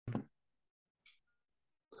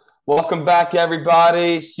Welcome back,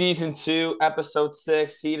 everybody. Season 2, Episode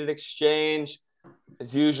 6, Heated Exchange.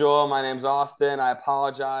 As usual, my name's Austin. I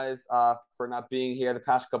apologize for not being here the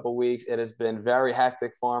past couple of weeks. It has been very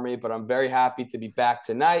hectic for me, but I'm very happy to be back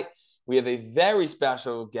tonight. We have a very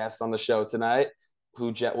special guest on the show tonight,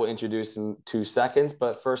 who Jet will introduce in 2 seconds.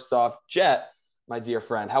 But first off, Jet, my dear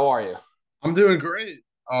friend, how are you? I'm doing great.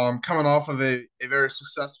 Coming off of a very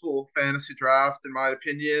successful fantasy draft, in my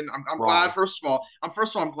opinion. I'm glad. Wrong.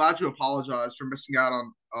 I'm glad you apologized for missing out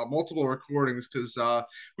on multiple recordings because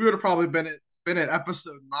we would have probably been at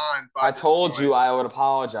episode 9 I by this told point. you I would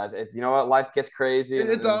apologize. It's you know what, life gets crazy It, and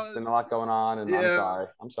it there's been a does, lot going on, and I'm yeah. sorry.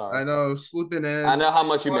 I'm sorry. I know, slipping I in. know how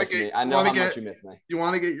much You you want to miss get me. I you know want to how much get you miss me. you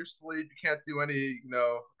want to get your sleep. You can't do any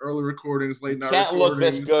early recordings, You late night can't look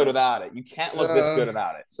this recordings. good without it. You can't look this Uh, good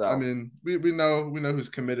without it. I So mean, we know who's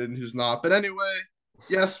committed and who's not. But anyway,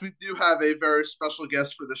 yes, we do have a very special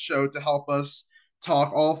guest for the show to help us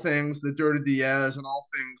talk all things the Dirty Diaz and all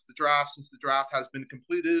things the draft since the draft has been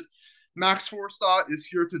completed. Max Forstadt is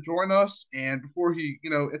here to join us, and before he,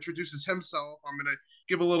 introduces himself, I'm gonna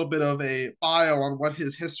give a little bit of a bio on what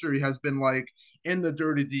his history has been like in the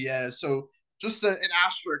Dirty Diaz. So just an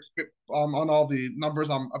asterisk on all the numbers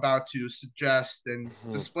I'm about to suggest and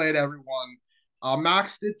mhm. display to everyone.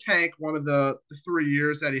 Max did tank one of the 3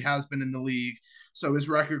 years that he has been in the league. So his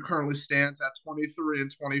record currently stands at 23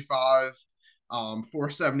 and 25,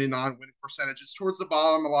 479 winning percentages. Towards the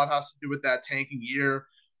bottom, a lot has to do with that tanking year,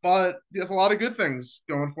 but he has a lot of good things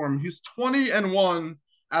going for him. He's 20-1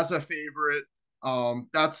 as a favorite.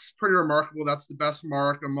 That's pretty remarkable. That's the best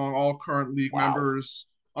mark among all current league Wow. members.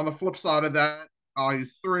 On the flip side of that,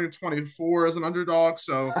 he's 3-24 as an underdog.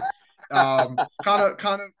 So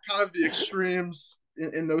kind of the extremes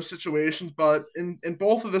in those situations. But in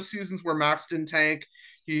both of the seasons where Max didn't tank,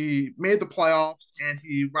 he made the playoffs and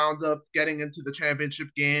he wound up getting into the championship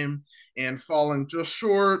game and falling just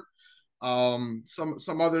short.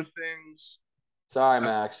 Some other things. Sorry, As,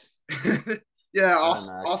 Max. yeah,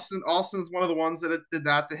 Sorry, Max. Austin's one of the ones that did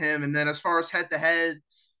that to him. And then as far as head to head,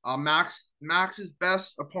 Max's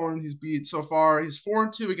best opponent he's beat so far. He's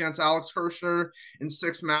 4-2 against Alex Kirshner in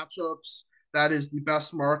 6 matchups. That is the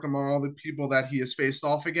best mark among all the people that he has faced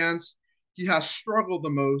off against. He has struggled the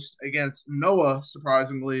most against Noah,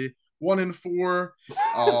 surprisingly, 1-4.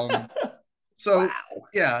 Um, so Wow.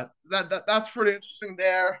 yeah, that's pretty interesting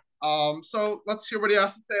there. So let's hear what he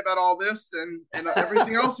has to say about all this and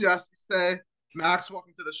everything else he has to say. Max,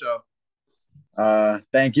 welcome to the show.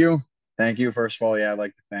 Thank you. Thank you. First of all, yeah, I'd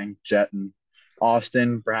like to thank Jet and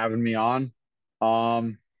Austin for having me on.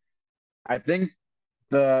 Um, I think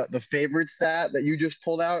the favorite stat that you just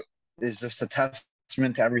pulled out is just a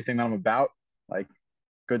testament to everything I'm about. Like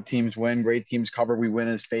good teams win, great teams cover, we win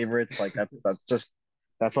as favorites. Like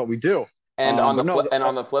that's what we do. And on the But flip no, and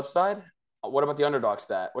on the flip side, what about the underdog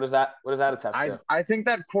stat? What does that attest I to? I think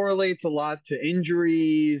that correlates a lot to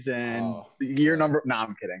injuries and Oh, the year yeah. number. No,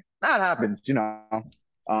 I'm kidding. That happens.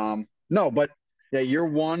 No, but yeah, year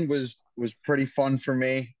one was pretty fun for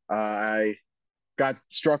me. I got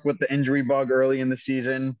struck with the injury bug early in the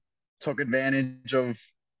season, took advantage of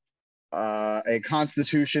a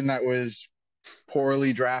constitution that was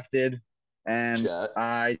poorly drafted, and Jet.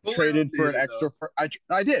 I Fully traded for an updated though. extra.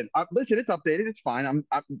 I did. Listen, it's updated. It's fine.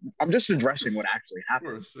 I'm just addressing what actually Of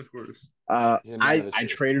happened. course, of course. He's a man of I the I truth.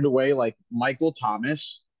 traded away like Michael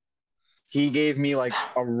Thomas. He gave me like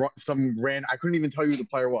some rand. I couldn't even tell you who the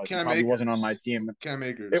player was. He Cam probably wasn't on my Akers. team. Cam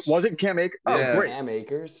It Akers. wasn't Cam Akers. Oh, Yeah, great! Cam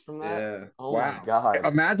Akers from that? yeah. Oh my Wow. God.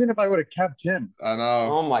 Imagine if I would have kept him. I know.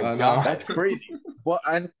 Oh my I know. God. That's crazy. Well,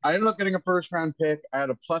 I ended up getting a first round pick. I had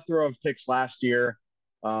a plethora of picks last year.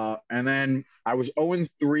 And then I was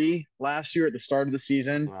 0-3 last year at the start of the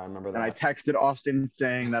season. I remember And I that. texted Austin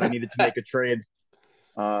saying that I needed to make a trade.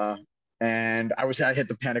 Uh, and I hit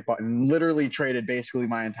the panic button, literally traded basically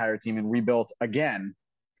my entire team and rebuilt again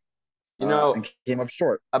You know, and came up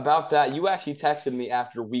short. about that, you actually texted me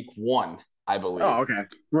after week 1, I Oh, believe. okay.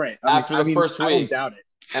 Great. I mean, After I the mean, first I don't week. doubt it.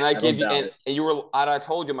 And I I gave don't you, doubt and, it. and you were, and I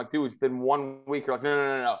told you, I'm like, dude, it's been 1 week. You're like, no, no,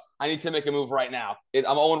 no, no, no. I need to make a move right now. I'm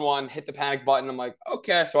 0-1, hit the panic button. I'm like,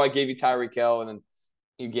 okay. So I gave you Tyreek Hill, and then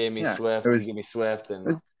you gave me Yeah. It Swift. You was, gave me Swift it and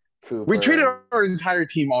was we Cooper. traded And our entire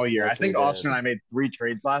team all year. I yes, we think did. Austin and I made 3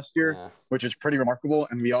 trades last year, Yeah. which is pretty remarkable.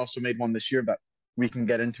 And we also made one this year that we can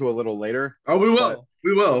get into a little later. Oh, we But will.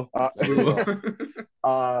 We will. uh, Yeah, We we will. will.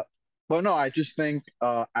 uh, but no, I just think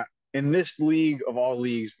in this league of all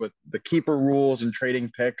leagues with the keeper rules and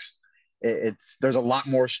trading picks, it's there's a lot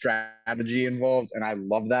more strategy involved, and I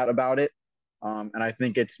love that about it. And I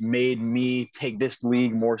think it's made me take this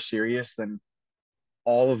league more serious than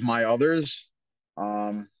all of my others.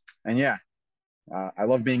 Um, and yeah, I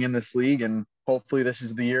love being in this league, and hopefully this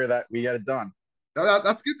is the year that we get it done.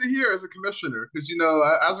 That's good to hear as a commissioner, because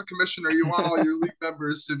as a commissioner, you want all your league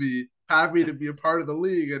members to be happy to be a part of the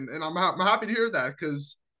league, and I'm happy to hear that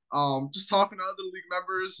because just talking to other league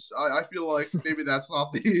members, I feel like maybe that's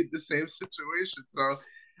not the same situation. So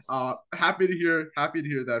happy to hear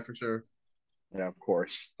that for sure. Yeah, of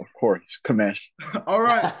course, commish. All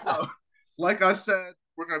right, so like I said,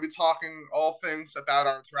 we're going to be talking all things about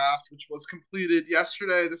our draft, which was completed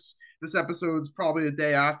yesterday. This episode's probably a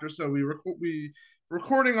day after, so we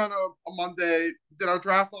recording on a Monday, did our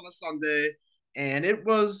draft on a Sunday, and it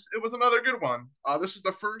was another good one. This was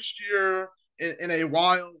the first year in a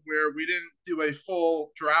while where we didn't do a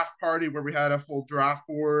full draft party where we had a full draft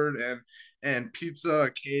board and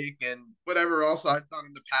pizza, cake, and whatever else I've done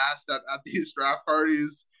in the past at these draft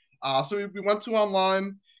parties. So we went to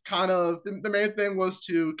online. Kind of the main thing was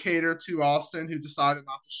to cater to Austin, who decided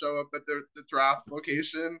not to show up at the draft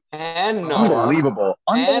location. And Noah. Unbelievable.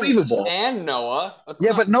 Unbelievable. And Noah.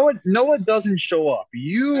 Yeah, but Noah doesn't show up.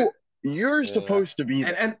 You're supposed to be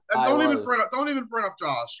there. And don't even bring up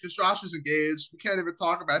Josh, because Josh is engaged. We can't even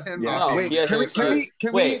talk about him. Yeah. Not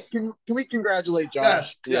Wait, can we congratulate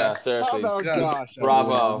Josh? Yes. Yeah, seriously. How about Josh?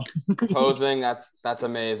 Bravo. Posing, that's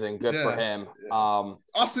amazing. Good for him.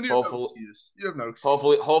 Austin, you have no excuse. You have no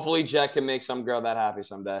excuse. Hopefully Jet can make some girl that happy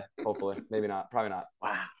someday. Hopefully. Maybe not. Probably not.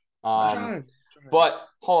 Wow. But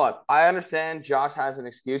hold on. I understand Josh has an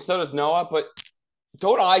excuse. So does Noah, but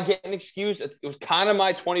don't I get an excuse? It was kind of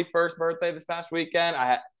my 21st birthday this past weekend.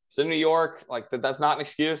 I was in New York. Like that's not an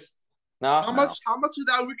excuse. No. How much of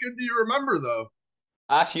that weekend do you remember though?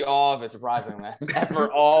 Actually, all of it. Surprisingly, I remember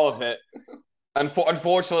all of it.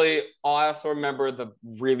 Unfortunately, I also remember the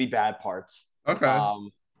really bad parts. Okay.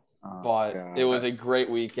 But it was a great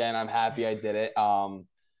weekend. I'm happy I did it.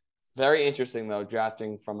 Very interesting though,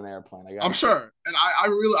 drafting from an airplane. I'm sure, and I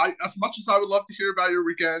really, as much as I would love to hear about your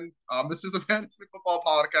weekend, this is a fantasy football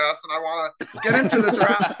podcast, and I want to get into the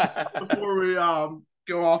draft before we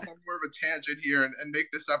go off on more of a tangent here and make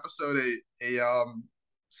this episode a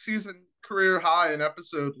season career high in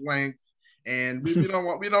episode length, and we don't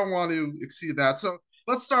want to exceed that. So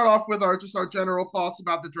let's start off with our general thoughts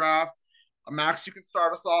about the draft. Max, you can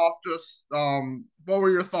start us off. Just what were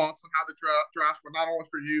your thoughts on how the draft were, not only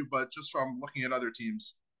for you, but just from looking at other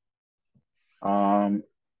teams?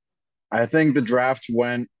 I think the draft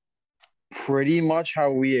went pretty much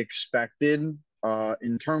how we expected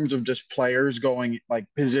in terms of just players going, like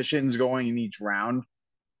positions going in each round.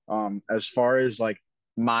 As far as like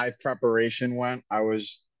my preparation went, I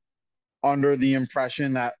was under the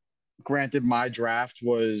impression that, granted, my draft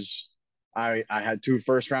was I had 2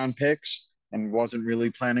 first-round picks and wasn't really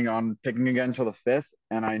planning on picking again until the 5th.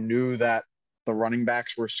 And I knew that the running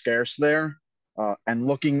backs were scarce there. And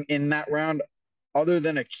looking in that round, other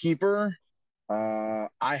than a keeper, I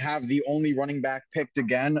have the only running back picked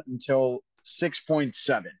again until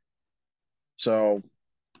 6.7. So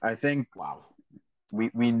I think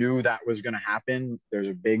we knew that was going to happen. There's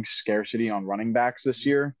a big scarcity on running backs this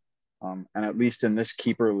year. And at least in this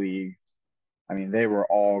keeper league, I mean, they were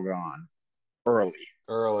all gone early.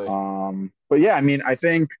 But yeah, I mean, I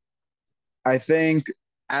think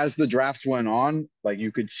as the draft went on, like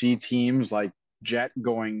you could see teams like Jet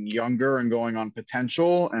going younger and going on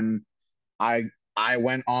potential. And I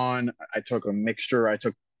took a mixture. I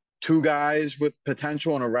took 2 guys with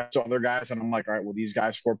potential and a rest of other guys. And I'm like, all right, well, these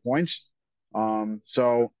guys score points.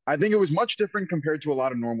 So I think it was much different compared to a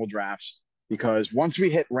lot of normal drafts, because once we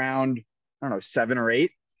hit round, I don't know, 7 or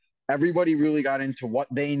 8, everybody really got into what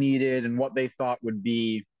they needed and what they thought would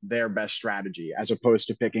be their best strategy, as opposed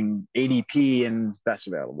to picking ADP and best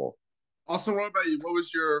available. Austin, what about you? What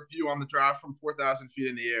was your view on the draft from 4,000 feet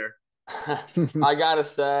in the air? I gotta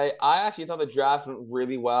say, I actually thought the draft went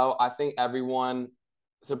really well. I think everyone,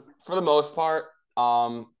 so for the most part,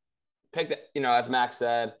 picked, as Max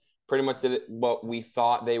said, pretty much did what we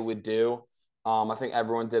thought they would do. I think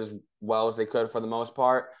everyone did as well as they could for the most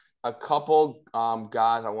part. A couple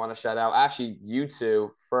guys I want to shout out. Actually, you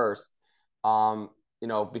two first.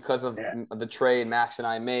 Because of the trade Max and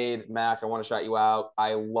I made. Max, I want to shout you out.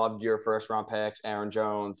 I loved your first round picks, Aaron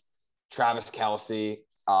Jones, Travis Kelce.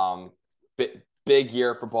 Big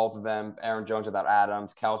year for both of them. Aaron Jones without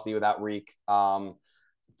Adams, Kelce without Reek.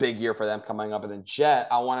 Big year for them coming up. And then Jet,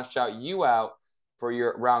 I want to shout you out for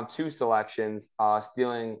your round 2 selections,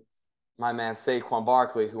 stealing my man Saquon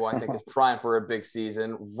Barkley, who I think is primed for a big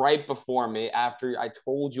season, right before me, after I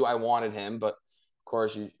told you I wanted him, but of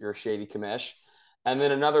course you're a shady commish. And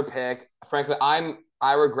then another pick, frankly,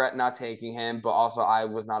 I regret not taking him, but also I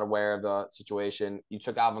was not aware of the situation. You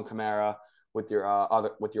took Alvin Kamara, with your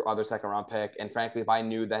other second round pick. And frankly, if I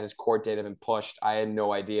knew that his court date had been pushed, I had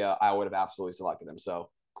no idea. I would have absolutely selected him. So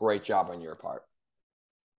great job on your part.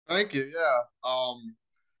 Thank you. Yeah.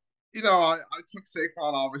 I took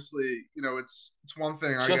Saquon. Obviously, it's one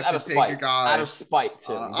thing, I Just guess, out to of take a spite. Out guy. of spite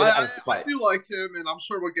too. You did it out I of I spite. do like him, and I'm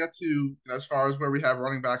sure we'll get to as far as where we have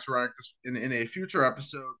running backs ranked in a future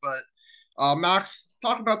episode. But Max,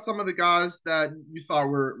 talk about some of the guys that you thought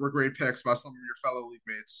were great picks by some of your fellow league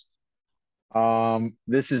mates.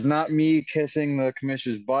 This is not me kissing the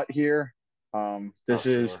commissioner's butt here. Oh, This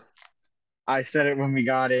is sure. I said it when we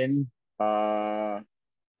got in to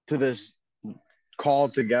this call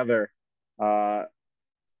together. Uh,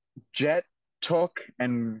 Jet took,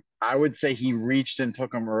 and I would say he reached and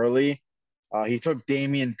took him early. He took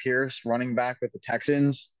Damian Pierce, running back with the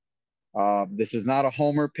Texans. This is not a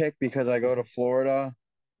homer pick because I go to Florida.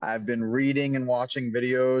 I've been reading and watching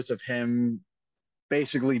videos of him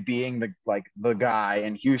basically being the guy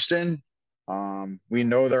in Houston. We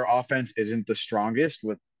know their offense isn't the strongest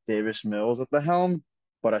with Davis Mills at the helm,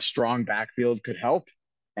 but a strong backfield could help.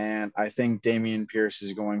 And I think Damian Pierce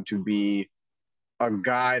is going to be a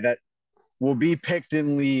guy that will be picked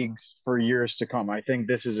in leagues for years to come. I think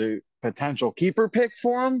this is a potential keeper pick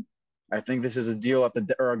for him. I think this is a deal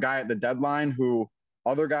or a guy at the deadline who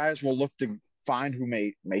other guys will look to find who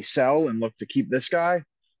may sell and look to keep this guy.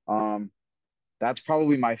 Um, that's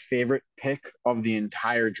probably my favorite pick of the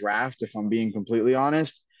entire draft, if I'm being completely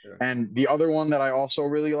honest. Yeah. And the other one that I also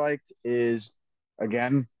really liked is,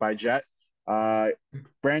 again, by Jet,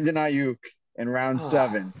 Brandon Ayuk in round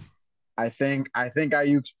 7. I think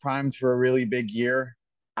Ayuk's primed for a really big year.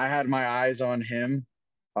 I had my eyes on him,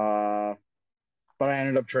 but I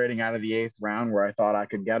ended up trading out of the 8th round where I thought I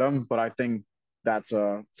could get him. But I think that's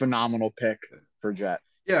a phenomenal pick for Jet.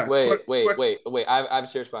 Yeah. Wait. Quick. I have a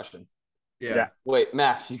serious question. Yeah. Wait,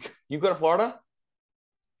 Max, you go to Florida?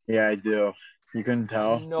 Yeah, I do. You couldn't I had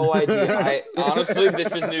tell. no idea. I honestly,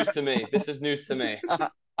 this is news to me. This is news to me.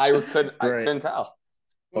 I Great. couldn't tell.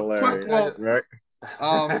 Well, quick. Hilarious. Well, Very,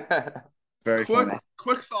 um, very quick funny.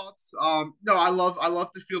 quick thoughts. No, I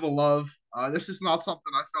love to feel the love. This is not something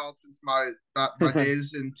I felt since my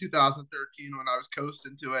days in 2013 when I was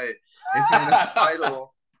coasting to a fantasy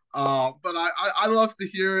title. But I love to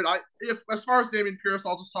hear it. If as far as Damian Pierce,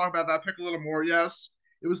 I'll just talk about that pick a little more. Yes,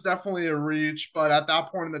 it was definitely a reach, but at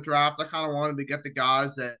that point in the draft, I kind of wanted to get the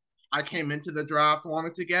guys that I came into the draft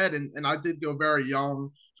wanted to get, and I did go very young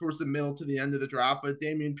towards the middle to the end of the draft. But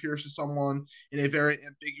Damian Pierce is someone in a very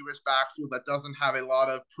ambiguous backfield that doesn't have a lot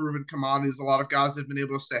of proven commodities. A lot of guys have been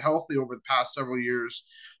able to stay healthy over the past several years.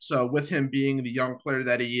 So with him being the young player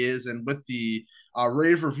that he is, and with the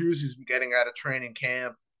rave reviews he's been getting at a training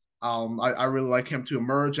camp, I really like him to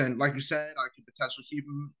emerge. And like you said, I could potentially keep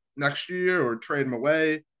him next year or trade him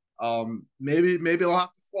away. Maybe I'll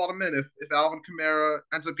have to slot him in if Alvin Kamara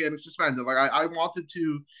ends up getting suspended. Like I wanted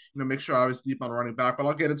to, make sure I was deep on running back, but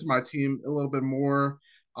I'll get into my team a little bit more.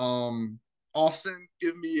 Austin,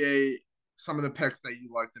 give me some of the picks that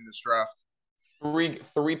you liked in this draft.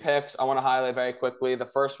 Three picks I want to highlight very quickly. The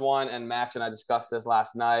first one, and Max and I discussed this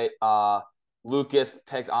last night. Lucas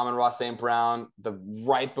picked Amon-Ra St. Brown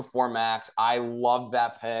right before Max. I love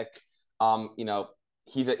that pick.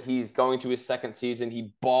 He's going to his second season.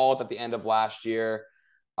 He balled at the end of last year.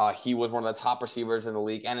 He was one of the top receivers in the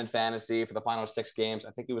league and in fantasy for the final 6 games.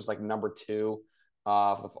 I think he was like number 2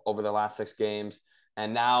 over the last 6 games.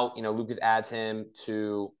 And now, Lucas adds him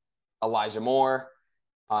to Elijah Moore.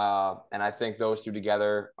 And I think those two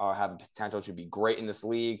together have the potential to be great in this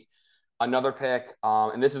league. Another pick,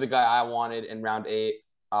 and this is a guy I wanted in round 8.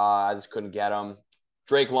 I just couldn't get him.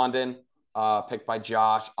 Drake London, picked by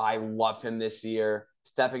Josh. I love him this year,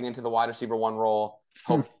 stepping into the wide receiver 1 role.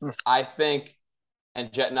 I think,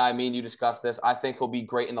 and Jet and I, me and you discussed this, I think he'll be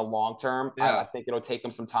great in the long term. Yeah. I think it'll take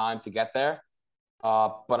him some time to get there.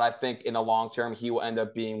 But I think in the long term, he will end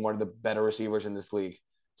up being one of the better receivers in this league.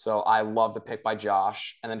 So I love the pick by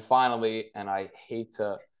Josh. And then finally, and I hate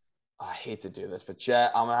to do this, but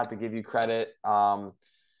Jet, I'm going to have to give you credit.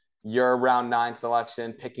 Your round 9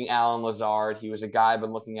 selection, picking Alan Lazard. He was a guy I've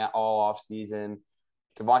been looking at all offseason.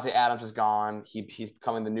 Devontae Adams is gone. He's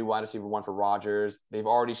becoming the new wide receiver 1 for Rodgers. They've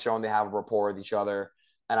already shown they have a rapport with each other.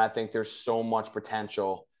 And I think there's so much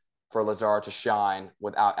potential for Lazard to shine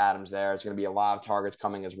without Adams there. It's going to be a lot of targets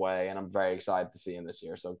coming his way, and I'm very excited to see him this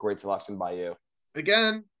year. So great selection by you.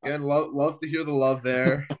 Again, love to hear the love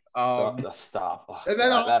there. Stop. Oh, And then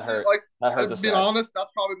that hurt. like, that hurt to being say. honest,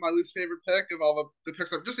 that's probably my least favorite pick of all the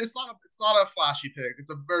picks. It's not a flashy pick. It's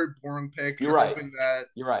a very boring pick. You're right. Hoping that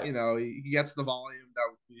You're right. he gets the volume that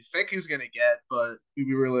we think he's gonna get, but we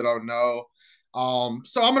really don't know.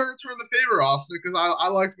 So I'm gonna return the favor, Austin, because I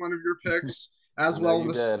liked one of your picks as I know well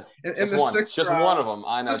you did. in Just the one. sixth Just one round. of them.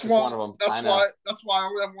 I know. Just Just one. one of them. I That's know. why I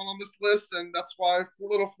only have one on this list, and that's why for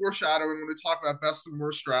a little foreshadowing when we talk about best and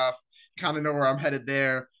worst draft, you kind of know where I'm headed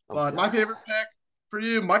there. Oh But my God. favorite pick for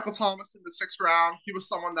you, Michael Thomas in the sixth round. He was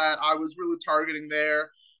someone that I was really targeting there,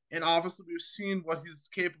 and obviously we've seen what he's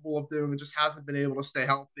capable of doing, and just hasn't been able to stay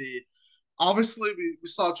healthy. Obviously, we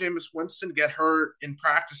saw Jameis Winston get hurt in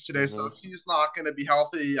practice today, so if Hmm. he's not going to be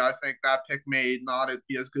healthy, I think that pick may not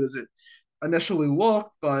be as good as it initially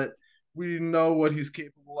looked, but we know what he's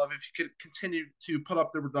capable of. If he could continue to put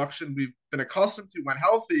up the production we've been accustomed to when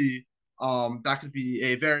healthy, that could be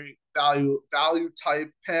a very value type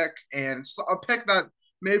pick, and a pick that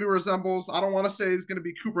maybe resembles. I don't want to say he's going to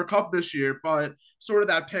be Cooper Cup this year, but sort of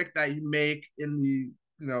that pick that you make in the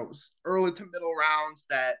early to middle rounds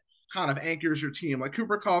that kind of anchors your team. Like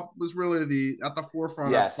Cooper Cup was really the at the forefront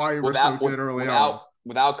of Yes. why you were so good early on.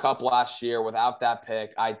 Without Cup last year, without that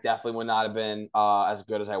pick, I definitely would not have been as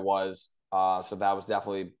good as I was. So that was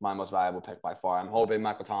definitely my most valuable pick by far. I'm hoping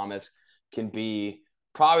Michael Thomas can be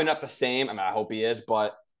probably not the same. I mean, I hope he is,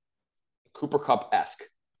 but Cooper Cup esque.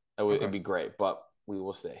 Okay. It'd be great, but we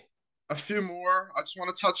will see. A few more I just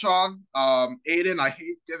want to touch on. Aiden, I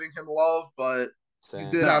hate giving him love, but you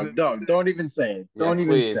Same. did have No, it. don't even say it. Yeah, Don't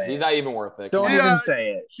even please. say He's it. not even worth it. Come Don't on. even Yeah,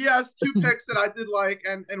 say it. he has two picks that I did like,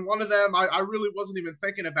 and one of them I really wasn't even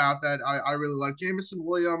thinking about that I really like. Jameson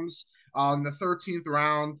Williams in the 13th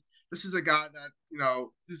round. This is a guy that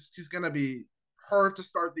he's going to be hurt to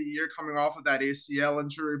start the year coming off of that ACL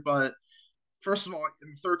injury, but first of all,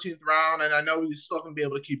 in the 13th round, and I know he's still going to be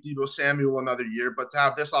able to keep Deebo Samuel another year, but to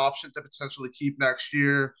have this option to potentially keep next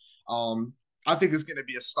year, I think is going to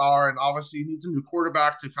be a star. And obviously, he needs a new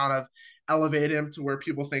quarterback to kind of elevate him to where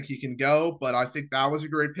people think he can go. But I think that was a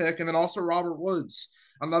great pick. And then also Robert Woods,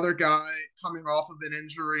 another guy coming off of an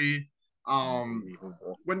injury. Um,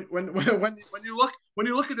 Unbelievable. when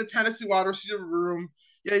you look at the Tennessee wide receiver room,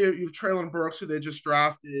 yeah, you've Traylon Burks, who they just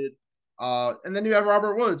drafted. And then you have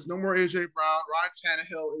Robert Woods, no more AJ Brown. Ryan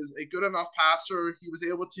Tannehill is a good enough passer. He was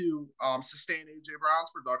able to sustain AJ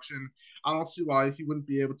Brown's production. I don't see why he wouldn't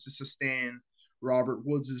be able to sustain Robert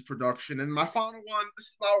Woods' production. And my final one, this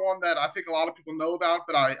is not one that I think a lot of people know about,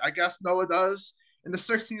 but I guess Noah does. In the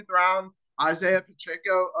 16th round, Isaiah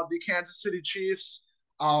Pacheco of the Kansas City Chiefs.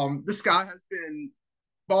 This guy has been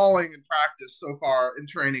balling in practice so far in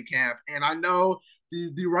training camp. And I know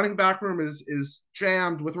the running back room is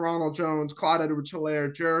jammed with Ronald Jones, Clyde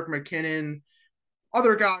Edwards-Helaire, Jerick McKinnon,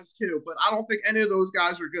 other guys too. But I don't think any of those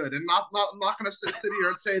guys are good. And I'm not going to sit here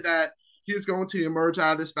and say that he's going to emerge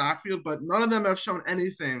out of this backfield, but none of them have shown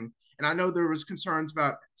anything. And I know there was concerns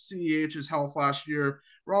about CEH's health last year.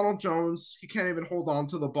 Ronald Jones, he can't even hold on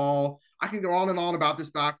to the ball. I can go on and on about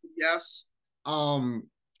this backfield. Yes,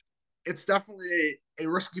 it's definitely a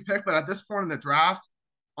risky pick, but at this point in the draft,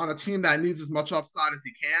 on a team that needs as much upside as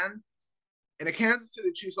he can, in a Kansas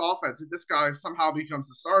City Chiefs offense, if this guy somehow becomes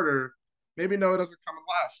a starter, maybe Noah doesn't come in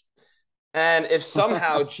last. And if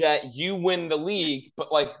somehow, Jet, you win the league,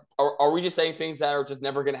 but like, are we just saying things that are just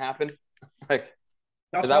never going to happen? Like,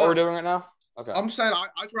 That's is that what we're fine. doing right now? Okay. I'm saying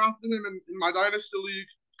I drafted him in my dynasty league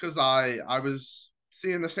because I was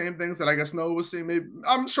seeing the same things that I guess Noah was seeing. Maybe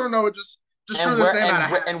I'm sure Noah just threw And this where name out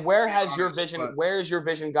of hat. and where has your Honest, vision? but Where has your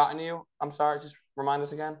vision gotten you? I'm sorry, just remind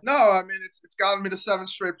us again. no, I mean it's gotten me to 7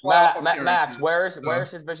 straight playoff Max, appearances.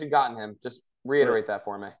 where's his vision gotten him? Just reiterate that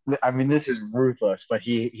for me. I mean, this is ruthless, but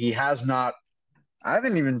he has not. I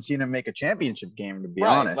haven't even seen him make a championship game, to be Right,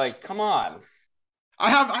 honest. like, come on. I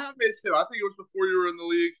have made two. I think it was before you were in the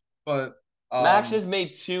league, but Max has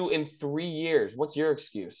made 2 in 3 years. What's your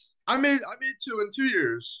excuse? I made two in 2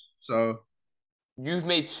 years. So You've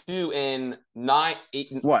made 2 in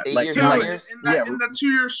What, 8 like years, two like 9 in, years. yeah, in the 2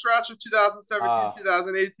 year stretch of 2017, Uh,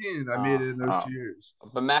 2018, I made it in those uh, 2 years.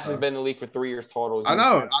 but Max has So, been in the league for 3 years total. I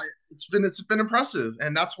know. It's been impressive,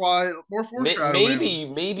 and that's why more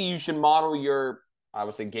foreshadowing. Maybe you should model your, I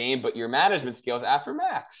would say, game, but your management skills after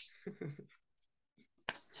Max.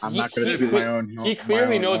 I'm He not going to he toot he my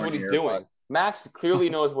clearly own knows horn what he's here, but doing. Max clearly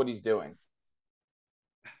knows what he's doing.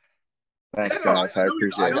 thanks, No, guys. I I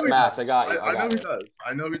appreciate know it. he Max, I does. got you. I I know got he you. does.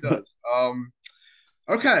 I know he does.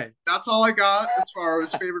 Okay, that's all I got as far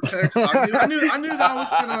as favorite picks. I knew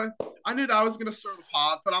that was gonna stir the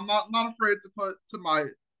pot, but I'm not afraid to put my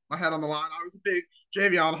head on the line. I was a big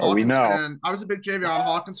Javion Oh, we Hawkins know. fan. I was a big Javion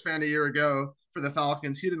Hawkins fan a year ago for the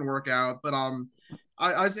Falcons. He didn't work out, but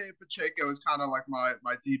Isaiah Pacheco is kind of like my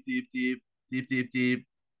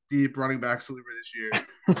deep running back sleeper this year.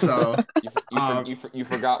 So You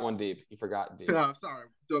forgot one deep. You forgot deep. no, sorry,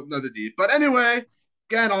 another deep. But anyway,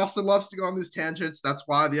 again, Austin loves to go on these tangents. That's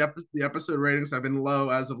why the episode ratings have been low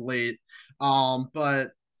as of late. But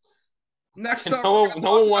next up, we're gonna No talk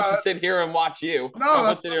one wants to about. sit here and watch you. No No, one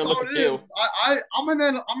wants to sit here that's and look how at it you. is. I'm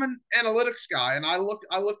an analytics guy, and I look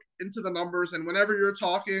into the numbers, and whenever you're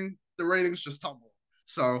talking, the ratings just tumble.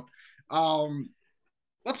 So, um,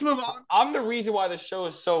 let's move on. I'm the reason why the show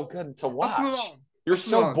is so good to Let's move watch. on. You're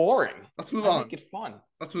Let's move so on. boring. Let's move I on. make it fun.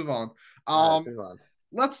 Let's move on. All right, let's move on.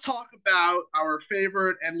 Let's talk about our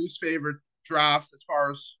favorite and least favorite drafts as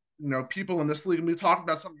far as people in this league. And we talked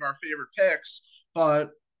about some of our favorite picks,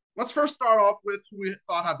 but let's first start off with who we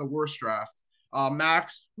thought had the worst draft.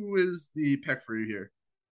 Max, who is the pick for you here?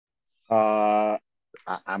 I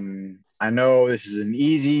know this is an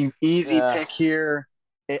easy Yeah. pick here.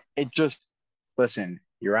 It just listen,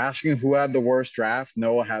 you're asking who had the worst draft.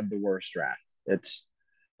 Noah had the worst draft.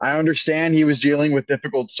 I understand he was dealing with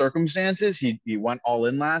difficult circumstances. He went all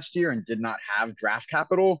in last year and did not have draft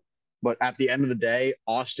capital. But at the end of the day,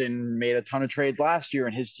 Austin made a ton of trades last year,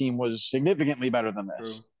 and his team was significantly better than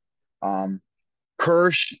this. True.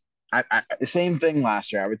 Kirsch, the same thing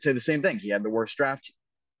last year. I would say the same thing. He had the worst draft.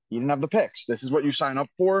 He didn't have the picks. This is what you sign up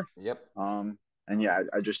for. Yep. And yeah,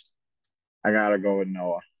 I gotta go with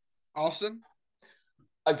Noah. Austin?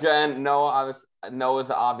 Again, Noah's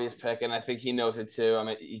the obvious pick, and I think he knows it too. I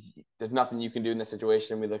mean, there's nothing you can do in this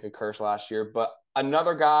situation. We look at Kirsch last year, but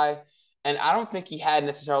another guy, and I don't think he had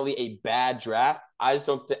necessarily a bad draft. I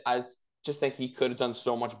just think he could have done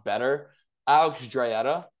so much better. Alex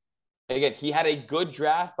Drietta, again, he had a good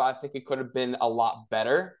draft, but I think it could have been a lot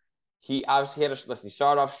better. He obviously he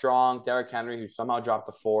started off strong. Derrick Henry, who somehow dropped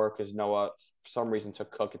to 4 because Noah, for some reason,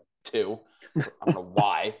 took Cook at 2. I don't know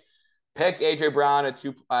why. Pick AJ Brown at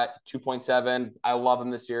 2.7. I love him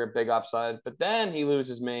this year, big upside. But then he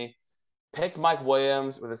loses me. Pick Mike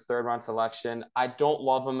Williams with his 3rd-round selection. I don't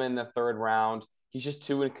love him in the 3rd round. He's just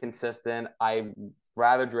too inconsistent. I'd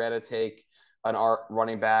rather Drietta take an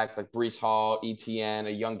running back like Breece Hall, ETN,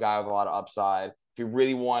 a young guy with a lot of upside. If you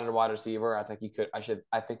really wanted a wide receiver, I think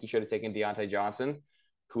he should have taken Deontay Johnson,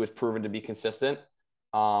 who has proven to be consistent.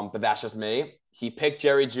 But that's just me. He picked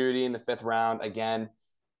Jerry Jeudy in the 5th round. Again,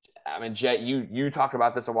 I mean, Jet, you talked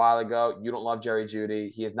about this a while ago. You don't love Jerry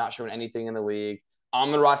Jeudy. He has not shown anything in the league.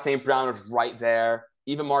 Amon-Ra St. Brown is right there.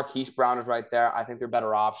 Even Marquise Brown is right there. I think they're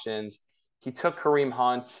better options. He took Kareem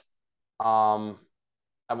Hunt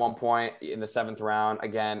at one point in the 7th round.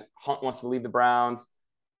 Again, Hunt wants to leave the Browns.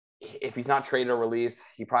 If he's not traded or released,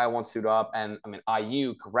 he probably won't suit up. And I mean,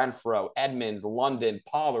 Ayuk, Renfro, Edmonds, London,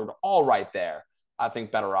 Pollard, all right there. I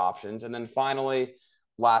think better options. And then finally,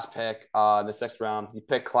 last pick, the 6th round, he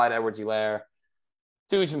picked Clyde Edwards-Helaire.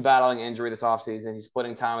 Dude's been battling injury this offseason. He's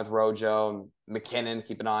splitting time with Rojo and McKinnon,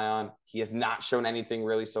 keep an eye on. He has not shown anything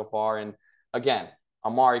really so far. And again,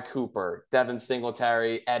 Amari Cooper, Devin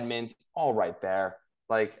Singletary, Edmonds, all right there.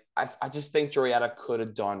 Like, I just think Drietta could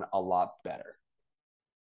have done a lot better.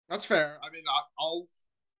 That's fair. I mean,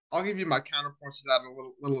 I'll give you my counterpoints to that a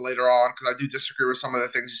little later on because I do disagree with some of the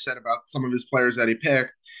things you said about some of his players that he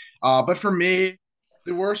picked. But for me,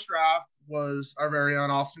 the worst draft was our very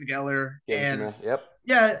own Austin Geller. And yep.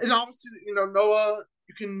 Yeah, and obviously, Noah,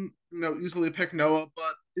 you can easily pick Noah,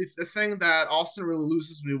 but the thing that Austin really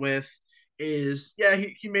loses me with is, yeah,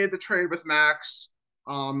 he made the trade with Max,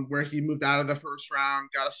 where he moved out of the 1st round,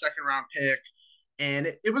 got a 2nd round pick. And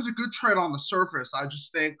it was a good trade on the surface. I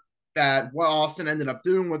just think that what Austin ended up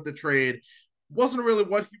doing with the trade wasn't really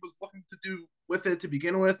what he was looking to do with it to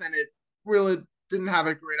begin with, and it really didn't have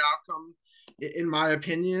a great outcome, in my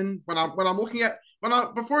opinion.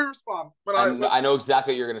 Before you respond, I know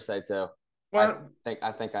exactly what you're gonna say too. I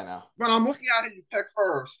think I know. When I'm looking at it, you pick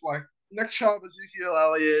first, like Nick Chubb, Ezekiel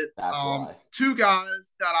Elliott. That's why. 2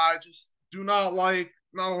 guys that I just do not like,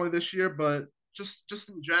 not only this year, but just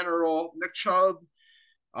in general. Nick Chubb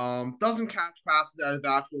doesn't catch passes out of the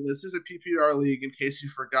backfield. This is a PPR league, in case you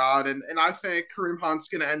forgot. And I think Kareem Hunt's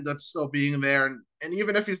going to end up still being there. And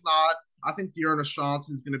even if he's not, I think Dearness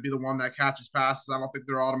Johnson is going to be the one that catches passes. I don't think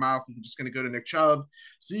they're automatically just going to go to Nick Chubb.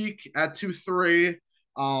 Zeke at 2-3,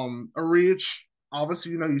 a reach.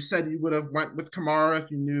 Obviously, you said you would have went with Kamara if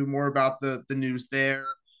you knew more about the news there.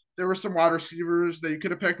 There were some wide receivers that you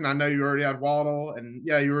could have picked, and I know you already had Waddle, and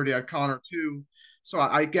yeah, you already had Connor too. So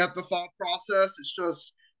I get the thought process. It's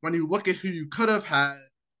just when you look at who you could have had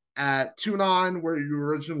at 2-9, where you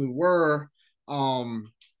originally were, you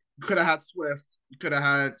could have had Swift. You could have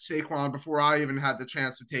had Saquon before I even had the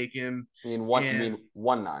chance to take him. You mean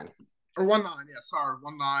 1-9. Or 1-9, yeah, sorry,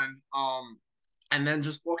 1-9. And then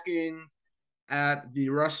just looking at the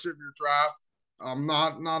rest of your draft, I'm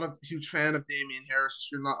not a huge fan of Damian Harris.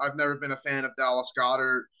 I've never been a fan of Dallas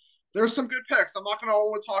Goedert. there's some good picks. I'm not gonna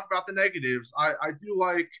only talk about the negatives. I do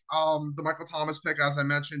like the Michael Thomas pick, as I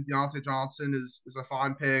mentioned. Deontay Johnson is a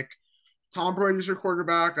fine pick. Tom Brady's your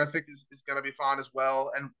quarterback. I think is gonna be fine as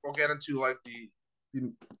well. And we'll get into like the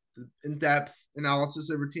in-depth analysis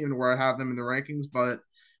of your team and where I have them in the rankings, but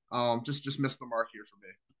just missed the mark here for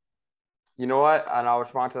me. You know what? And I'll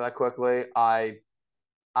respond to that quickly. I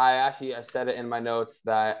said it in my notes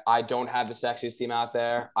that I don't have the sexiest team out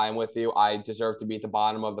there. I'm with you. I deserve to be at the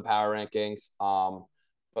bottom of the power rankings.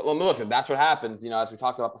 But look, that's what happens. As we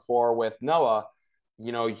talked about before with Noah,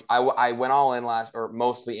 I went all in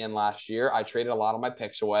mostly in last year. I traded a lot of my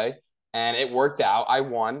picks away, and it worked out. I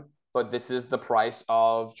won, but this is the price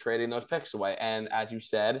of trading those picks away. And as you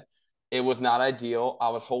said, it was not ideal. I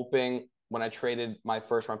was hoping when I traded my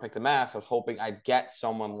first round pick to Max, I was hoping I'd get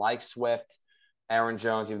someone like Swift, Aaron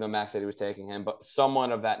Jones, even though Max said he was taking him, but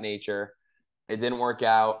someone of that nature. It didn't work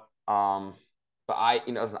out. But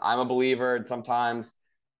I'm a believer, and sometimes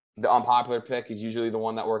the unpopular pick is usually the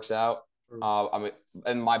one that works out.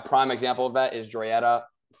 And my prime example of that is Droieta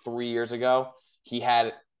 3 years ago. He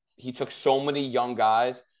took so many young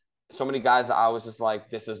guys, so many guys that I was just like,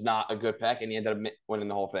 this is not a good pick, and he ended up winning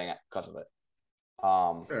the whole thing because of it.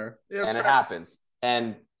 Fair. Yeah, and fair. It happens.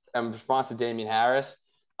 And in response to Damian Harris,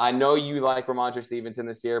 I know you like Ramondre Stevenson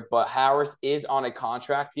this year, but Harris is on a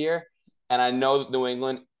contract year, and I know that New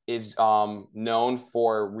England is known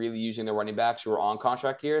for really using the running backs who are on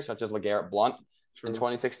contract years, such as LeGarrette Blount in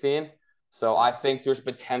 2016. So I think there's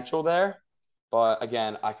potential there, but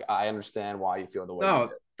again, I understand why you feel the way you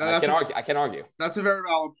do. I can argue. That's a very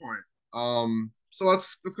valid point. So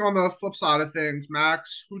let's go on the flip side of things.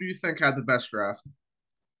 Max, who do you think had the best draft?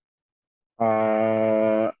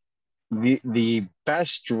 The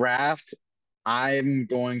best draft I'm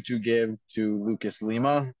going to give to Lucas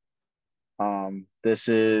Lima. This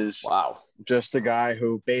is just a guy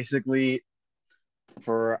who basically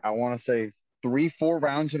for I want to say 3-4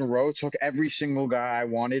 rounds in a row took every single guy I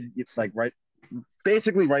wanted, like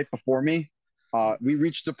basically right before me. We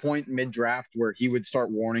reached a point mid-draft where he would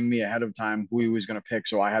start warning me ahead of time who he was going to pick,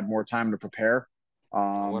 so I had more time to prepare.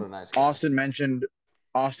 What a nice guy. Austin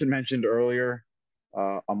mentioned earlier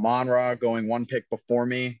Amon-Ra going one pick before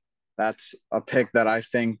me. That's a pick that I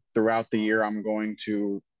think throughout the year I'm going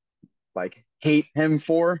to hate him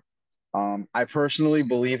for. I personally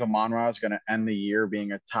believe Amon-Ra is going to end the year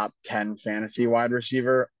being a top 10 fantasy wide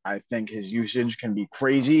receiver. I think his usage can be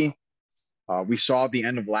crazy. We saw at the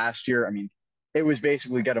end of last year. I mean, it was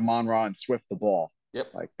basically get Amon-Ra and Swift the ball.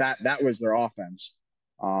 Yep. Like that was their offense.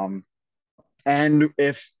 And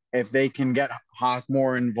if they can get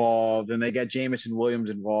Hawkmore involved and they get Jamison Williams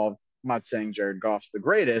involved, I'm not saying Jared Goff's the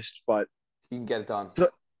greatest, but he can get it done. So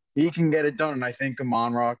he can get it done. And I think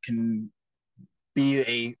Amon-Ra can be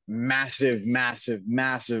a massive, massive,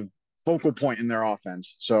 massive focal point in their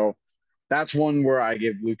offense. So that's one where I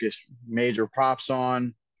give Lucas major props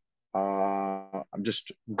on. I'm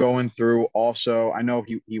just going through also. I know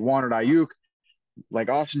he wanted Ayuk. Like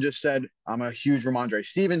Austin just said, I'm a huge Ramondre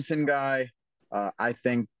Stevenson guy. I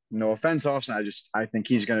think, no offense, Austin, I think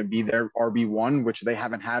he's going to be their RB1, which they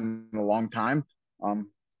haven't had in a long time.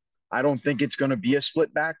 I don't think it's going to be a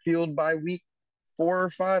split backfield by week 4 or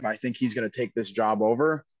 5. I think he's going to take this job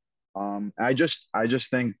over. I just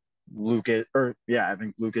think I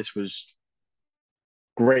think Lucas was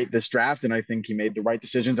great this draft, and I think he made the right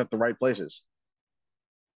decisions at the right places.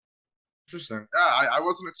 Interesting. Yeah, I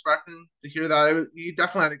wasn't expecting to hear that. He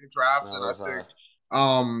definitely had a good draft, and I think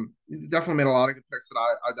he definitely made a lot of good picks that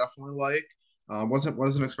I definitely like.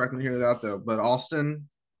 Wasn't expecting to hear that though. But Austin,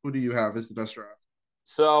 who do you have as the best draft?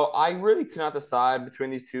 So I really could not decide between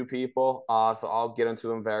these two people. So I'll get into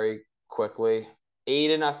them very quickly.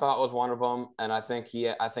 Aiden, I thought was one of them, and I think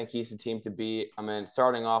he's the team to beat. I mean,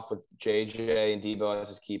 starting off with JJ and Debo as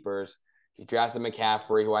his keepers. He drafted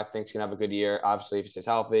McCaffrey, who I think is gonna have a good year. Obviously, if he stays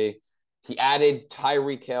healthy. He added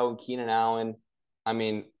Tyreek Hill and Keenan Allen. I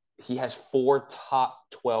mean, he has 4 top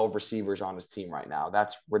 12 receivers on his team right now.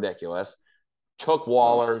 That's ridiculous. Took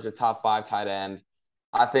Waller as a top 5 tight end.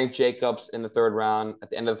 I think Jacobs in the third round,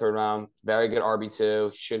 at the end of the third round, very good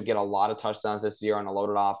RB2. Should get a lot of touchdowns this year on a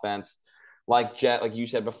loaded offense. Like you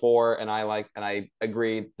said before, and I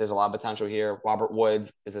agree, there's a lot of potential here. Robert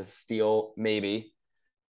Woods is a steal, maybe.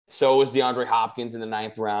 So is DeAndre Hopkins in the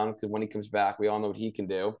 9th round, because when he comes back, we all know what he can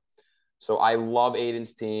do. So I love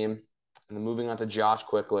Aiden's team. And then moving on to Josh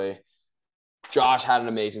quickly. Josh had an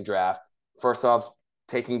amazing draft. First off,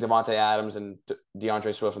 taking Devontae Adams and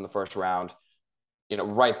DeAndre Swift in the first round,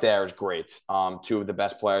 right there is great. 2 of the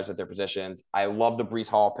best players at their positions. I love the Breece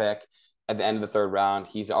Hall pick at the end of the 3rd round.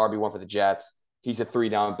 He's the RB1 for the Jets. he's a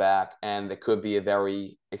 3-down back, and it could be a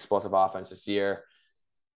very explosive offense this year.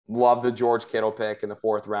 Love the George Kittle pick in the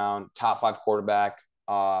 4th round. Top 5 quarterback,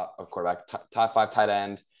 top 5 tight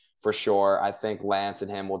end for sure. I think Lance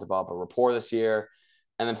and him will develop a rapport this year.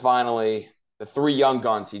 And then finally, the 3 young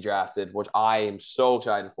guns he drafted, which I am so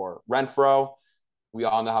excited for. Renfro, we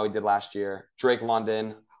all know how he did last year. Drake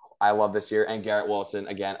London, I love this year. And Garrett Wilson,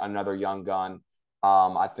 again, another young gun.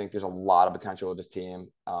 I think there's a lot of potential with this team.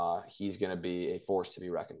 He's going to be a force to be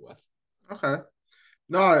reckoned with. Okay.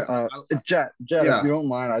 No, Jet, yeah. if you don't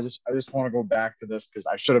mind, I just want to go back to this because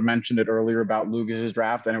I should have mentioned it earlier about Lucas's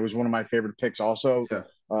draft, and it was one of my favorite picks also.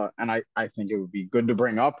 Yeah. And I think it would be good to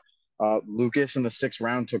bring up. Lucas in the 6th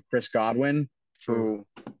round took Chris Godwin, who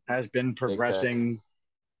has been progressing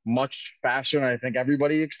much faster than I think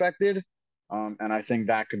everybody expected. And I think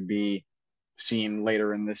that could be seen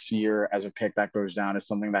later in this year as a pick that goes down as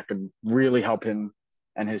something that could really help him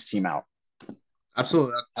and his team out.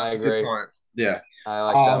 Absolutely. That's a good point. Yeah. I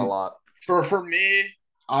like that a lot. For me,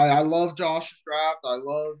 I love Josh's draft. I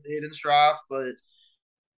love Aiden's draft, but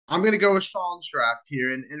I'm going to go with Sean's draft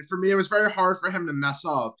here. And for me, it was very hard for him to mess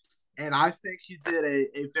up. And I think he did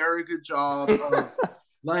a very good job of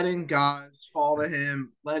letting guys fall to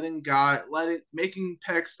him, making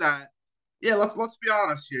picks that, yeah, let's be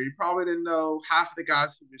honest here. You probably didn't know half of the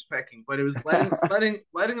guys he was picking, but it was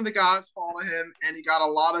letting the guys fall to him, and he got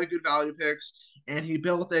a lot of good value picks, and he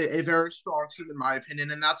built a very strong team, in my opinion.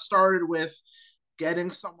 And that started with getting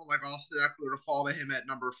someone like Austin Eckler to fall to him at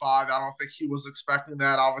number 5. I don't think he was expecting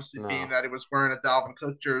that, obviously, being that he was wearing a Dalvin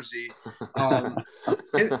Cook jersey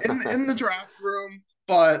in the draft room.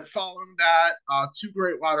 But following that, 2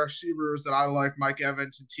 great wide receivers that I like, Mike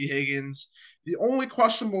Evans and T. Higgins. The only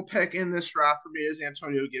questionable pick in this draft for me is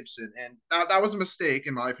Antonio Gibson, and that was a mistake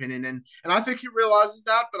in my opinion. And I think he realizes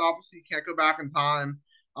that, but obviously he can't go back in time.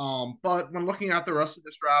 But when looking at the rest of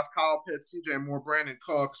this draft, Kyle Pitts, DJ Moore, Brandon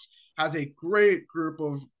Cooks has a great group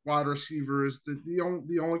of wide receivers. The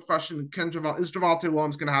only question is Javonte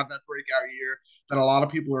Williams going to have that breakout year that a lot of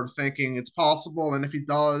people are thinking it's possible, and if he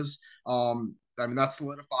does, that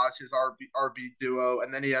solidifies his RB duo.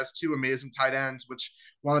 And then he has 2 amazing tight ends, which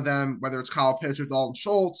one of them, whether it's Kyle Pitts or Dalton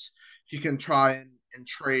Schultz, he can try and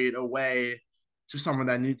trade away to someone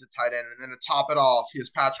that needs a tight end. And then to top it off, he has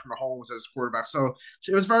Patrick Mahomes as his quarterback. So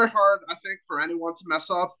it was very hard, I think, for anyone to mess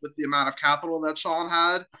up with the amount of capital that Sean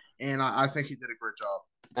had. And I think he did a great job.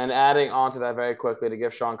 And adding on to that very quickly to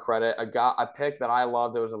give Sean credit, a pick that I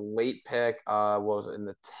loved. There was a late pick, was in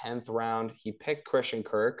the 10th round. He picked Christian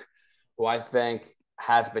Kirk, who I think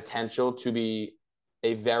has potential to be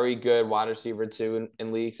a very good wide receiver too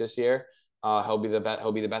in leagues this year. He'll be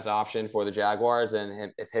the best option for the Jaguars,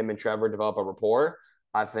 and if him and Trevor develop a rapport,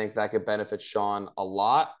 I think that could benefit Sean a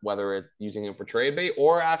lot, whether it's using him for trade bait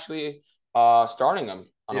or actually starting him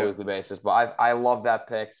on a weekly basis. But I love that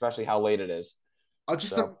pick, especially how late it is. A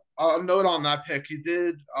note on that pick. He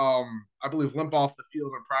did, I believe, limp off the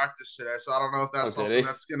field in practice today. So I don't know if that's something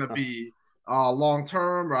that's going to be long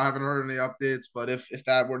term, or I haven't heard any updates. But if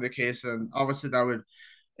that were the case, then obviously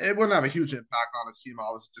it wouldn't have a huge impact on his team,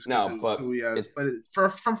 obviously, just because who he is. But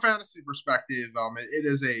from fantasy perspective,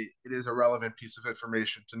 it is a relevant piece of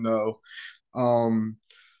information to know.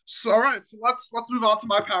 So all right, so let's move on to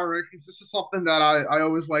my power rankings. This is something that I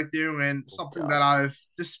always like doing, and something that I've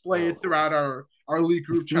displayed throughout our league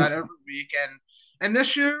group chat every week. And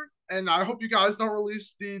this year, and I hope you guys don't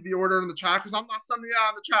release the order in the chat, because I'm not sending it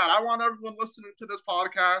out in the chat. I want everyone listening to this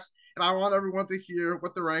podcast, and I want everyone to hear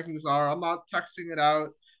what the rankings are. I'm not texting it out.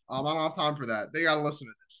 I don't have time for that. They got to listen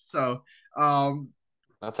to this. So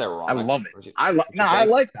that's ironic. I love it. I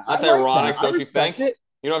like that. That's ironic, don't you think?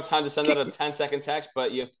 You don't have time to send out a 10-second text,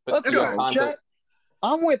 but you have time to.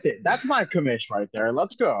 I'm with it. That's my commish right there.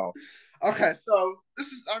 Let's go. Okay, so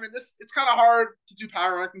it's kind of hard to do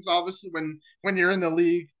power rankings, obviously, when you're in the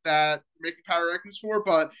league that you're making power rankings for,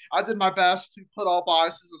 but I did my best to put all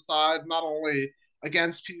biases aside, not only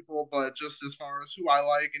against people, but just as far as who I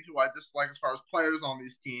like and who I dislike as far as players on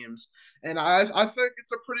these teams. And I think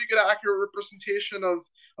it's a pretty good, accurate representation of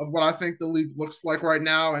what I think the league looks like right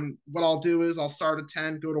now. And what I'll do is I'll start at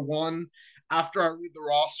 10, go to 1. After I read the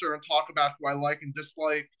roster and talk about who I like and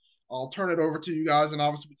dislike, I'll turn it over to you guys. And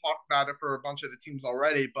obviously we talked about it for a bunch of the teams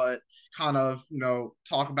already, but kind of,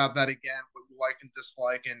 talk about that again, what you like and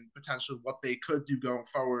dislike, and potentially what they could do going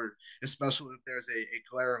forward, especially if there's a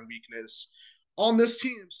glaring weakness on this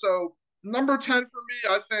team. So number 10 for me,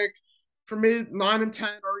 I think for me, 9 and 10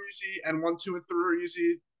 are easy, and 1, 2, and 3 are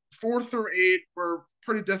easy. 4 through 8 were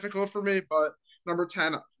pretty difficult for me, but number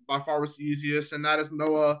 10 by far was the easiest, and that is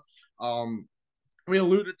Noah. We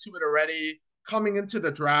alluded to it already. coming into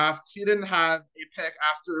the draft, he didn't have a pick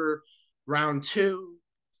after round 2.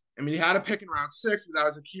 I mean, he had a pick in round 6, but that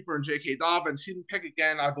was a keeper in J.K. Dobbins. He didn't pick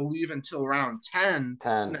again, I believe, until round 10,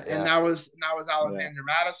 10, and yeah. that was Alexander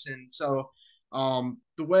Madison. So,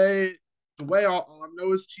 the way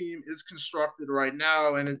Noah's team is constructed right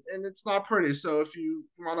now, and it's not pretty. So if you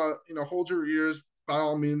want to hold your ears, by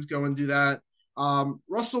all means, go and do that.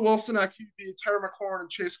 Russell Wilson at QB, Terry McLaurin and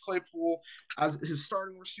Chase Claypool as his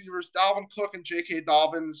starting receivers, Dalvin Cook and J.K.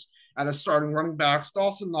 Dobbins at his starting running backs,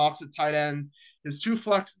 Dawson Knox at tight end. His 2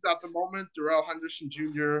 flexes at the moment, Darrell Henderson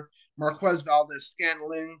Jr., Marquez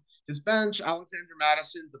Valdez-Scantling. His bench, Alexander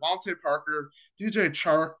Madison, Devontae Parker, DJ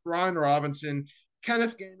Chark, Brian Robinson,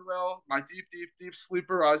 Kenneth Gainwell, my deep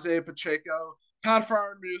sleeper, Isaiah Pacheco, Pat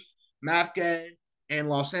Freiermuth, Matt Gay, and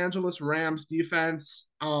Los Angeles Rams defense.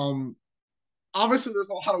 Obviously, there's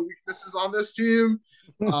a lot of weaknesses on this team.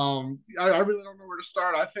 I really don't know where to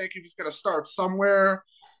start. I think if he's going to start somewhere,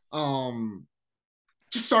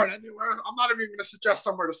 just start anywhere. I'm not even going to suggest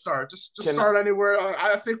somewhere to start. Just start anywhere.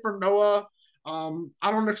 I think for Noah,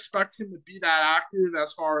 I don't expect him to be that active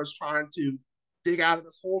as far as trying to dig out of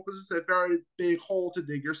this hole, because it's a very big hole to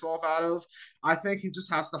dig yourself out of. I think he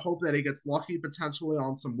just has to hope that he gets lucky potentially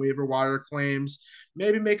on some waiver wire claims.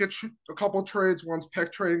 Maybe make a couple trades once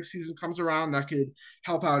pick trading season comes around that could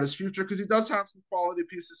help out his future, because he does have some quality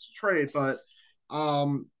pieces to trade. But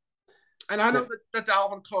and I know that the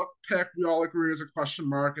Dalvin Cook pick, we all agree, is a question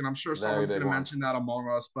mark, and I'm sure someone's going to mention that among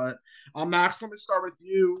us. But Max, let me start with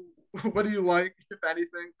you. What do you like, if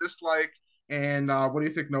anything, dislike, and what do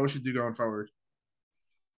you think Noah should do going forward?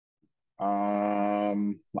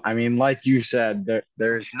 I mean, like you said,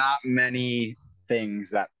 there's not many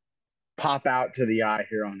things that pop out to the eye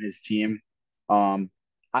here on his team.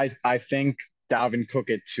 I think Dalvin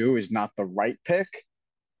Cook at 2 is not the right pick.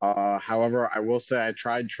 However, I will say I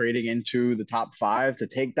tried trading into the top 5 to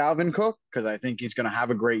take Dalvin Cook because I think he's going to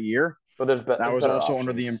have a great year. But there's that was also options.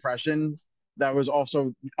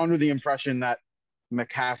 under the impression that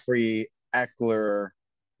McCaffrey, Eckler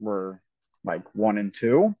were like 1 and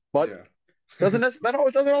 2, but that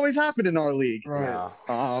doesn't always happen in our league. Right.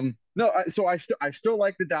 No, so I still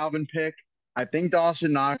like the Dalvin pick. I think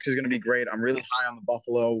Dawson Knox is going to be great. I'm really high on the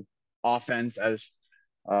Buffalo offense, as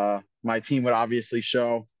my team would obviously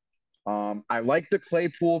show. I like the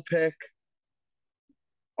Claypool pick.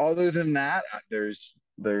 Other than that, there's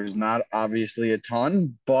not obviously a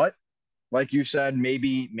ton, but like you said,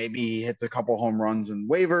 maybe he hits a couple home runs in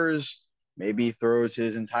waivers. Maybe he throws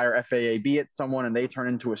his entire FAAB at someone and they turn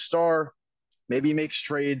into a star. Maybe he makes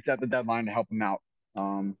trades at the deadline to help him out.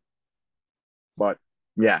 But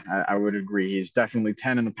yeah, I would agree. He's definitely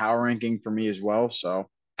 10 in the power ranking for me as well. So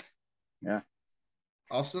yeah.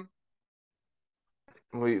 Austin?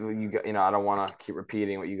 I don't want to keep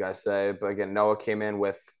repeating what you guys say, but again, Noah came in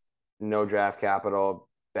with no draft capital,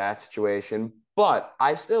 bad situation. But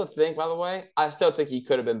I still think, by the way, he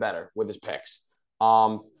could have been better with his picks.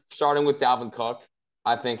 Starting with Dalvin Cook,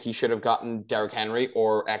 I think he should have gotten Derrick Henry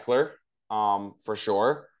or Eckler, for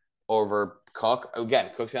sure, over Cook.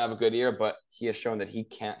 Again, Cook's gonna have a good year, but he has shown that he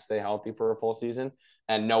can't stay healthy for a full season,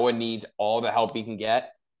 and Noah needs all the help he can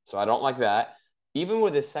get. So I don't like that. Even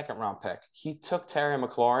with his 2nd round pick, he took Terry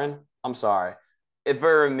McLaurin. I'm sorry. If it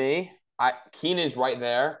were me, Keenan's right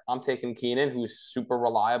there. I'm taking Keenan, who's super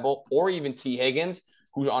reliable, or even T. Higgins,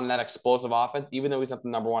 who's on that explosive offense. Even though he's not the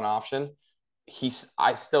number 1 option,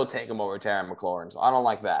 I still take him over Terry McLaurin. So I don't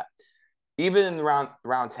like that. Even in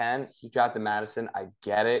round 10, he got the Madison. I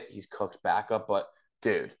get it. He's Cook's backup, but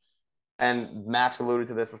dude, and Max alluded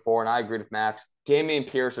to this before, and I agreed with Max. Dameon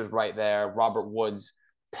Pierce is right there. Robert Woods,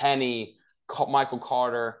 Penny, Michael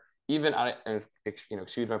Carter, even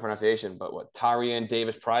excuse my pronunciation, but Tyrion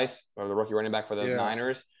Davis-Price, or the rookie running back for the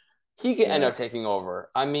Niners, he could end up taking over.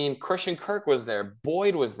 I mean, Christian Kirk was there,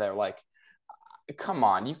 Boyd was there. Like, come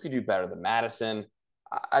on, you could do better than Madison.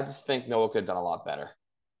 I just think Noah could have done a lot better.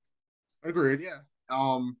 Agreed. Yeah.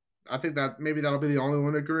 I think that maybe that'll be the only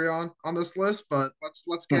one to agree on this list. But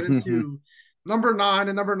let's get into number 9,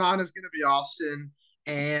 and number 9 is going to be Austin.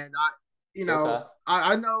 And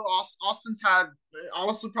I know Austin's had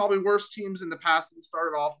honestly probably worse teams in the past that he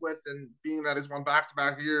started off with, and being that he's won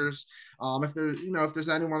back-to-back years, if there's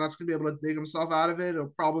anyone that's gonna be able to dig himself out of it,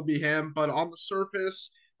 it'll probably be him. But on the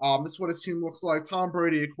surface, this is what his team looks like: Tom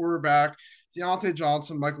Brady, a quarterback; Deontay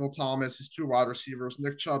Johnson, Michael Thomas, his 2 wide receivers;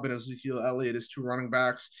 Nick Chubb and Ezekiel Elliott, his 2 running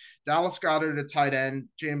backs; Dallas Goedert at tight end;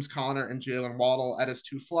 James Conner and Jalen Waddle at his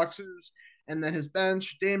 2 flexes; and then his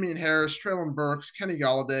bench: Damian Harris, Treylon Burks, Kenny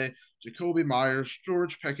Galladay, Jacoby Myers,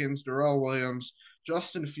 George Pickens, Darrell Williams,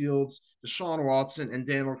 Justin Fields, Deshaun Watson, and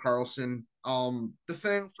Daniel Carlson. The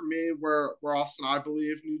thing for me where Austin, I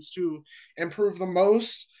believe, needs to improve the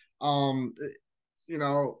most, um,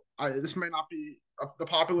 this may not be the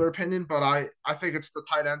popular opinion, but I think it's the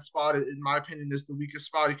tight end spot. In my opinion, is the weakest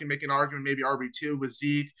spot. You can make an argument maybe RB2 with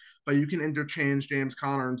Zeke, but you can interchange James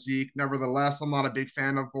Conner and Zeke. Nevertheless, I'm not a big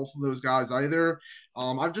fan of both of those guys either.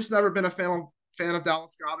 I've just never been a fan of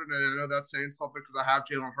Dallas Goedert, and I know that's saying something because I have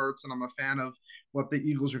Jalen Hurts, and I'm a fan of what the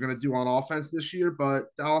Eagles are going to do on offense this year.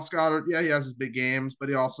 But Dallas Goedert, yeah, he has his big games, but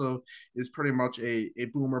he also is pretty much a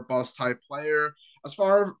boomer bust type player. As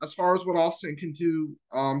far as what Austin can do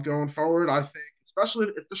going forward, I think especially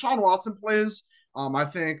if Deshaun Watson plays, I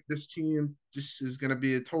think this team just is going to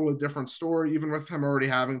be a totally different story, even with him already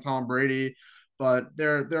having Tom Brady. But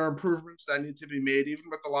there are improvements that need to be made, even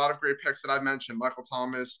with a lot of great picks that I mentioned: Michael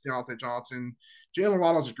Thomas, Deontay Johnson, Jalen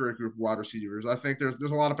Waddle's a great group of wide receivers. I think there's a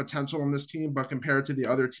lot of potential in this team, but compared to the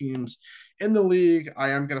other teams in the league, I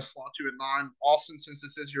am going to slot you at 9. Austin, since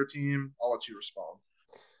this is your team, I'll let you respond.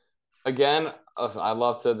 Again, listen, I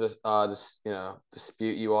love to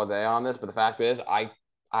dispute you all day on this, but the fact is,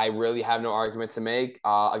 I really have no argument to make.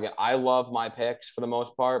 Again, I love my picks for the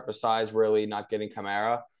most part, besides really not getting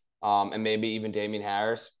Kamara, and maybe even Damian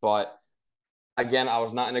Harris. But again, I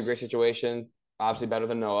was not in a great situation. Obviously, better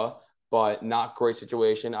than Noah, but not great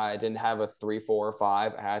situation. I didn't have a 3, 4, or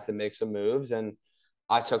 5. I had to make some moves, and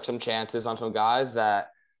I took some chances on some guys that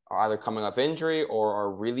are either coming off injury or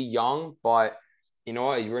are really young, but you know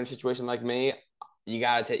what? You're in a situation like me. You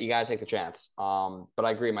gotta take the chance. But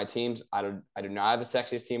I agree. My teams, I do not have the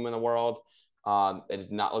sexiest team in the world. It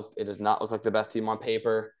does not look like the best team on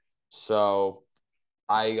paper. So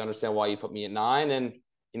I understand why you put me at 9. And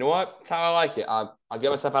you know what? That's how I like it. I'll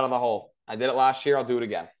get myself out of the hole. I did it last year. I'll do it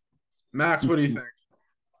again. Max, what do you think?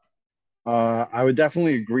 I would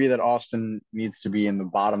definitely agree that Austin needs to be in the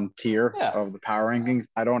bottom tier Yeah, of the power rankings.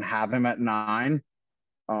 I don't have him at 9.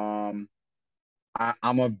 Um,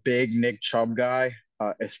 I'm a big Nick Chubb guy,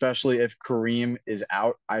 especially if Kareem is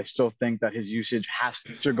out. I still think that his usage has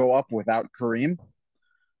to go up without Kareem.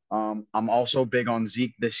 I'm also big on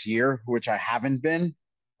Zeke this year, which I haven't been.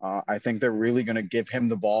 I think they're really going to give him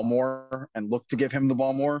the ball more and look to give him the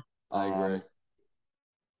ball more. I agree.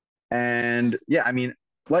 And yeah, I mean,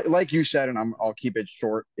 like you said, and I'll keep it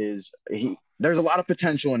short. There's a lot of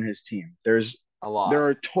potential in his team. A lot. There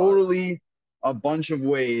are But totally a bunch of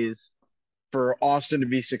ways for Austin to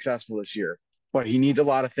be successful this year, but he needs a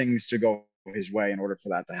lot of things to go his way in order for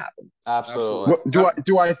that to happen. absolutely.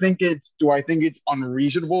 Do I think it's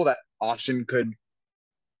unreasonable that Austin could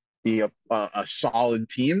be a solid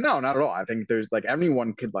team? No, not at all. I think there's like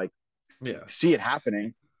anyone could like Yeah, see it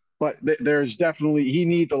happening, but there's definitely he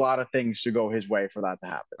needs a lot of things to go his way for that to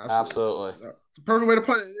happen. Absolutely. It's a perfect way to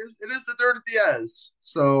put it. It is the Dirty Diaz.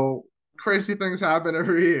 So crazy things happen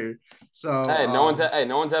every year. So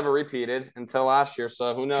No one's ever repeated until last year.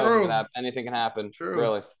 So who knows? true, Anything can happen. true,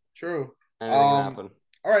 Really, true. anything can happen.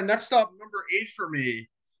 All right, next up, number 8 for me.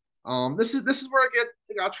 This is where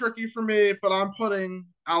it got tricky for me, but I'm putting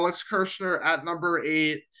Alex Kirshner at number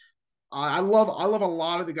 8. I love a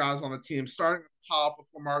lot of the guys on the team, starting at the top with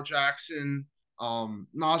Lamar Jackson,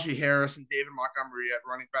 Najee Harris, and David Montgomery at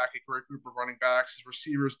running back, a great group of running backs. His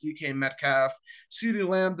receivers, DK Metcalf, CeeDee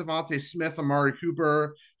Lamb, Devontae Smith, Amari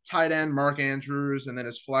Cooper, tight end Mark Andrews, and then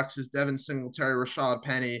his flexes Devin Singletary, Rashad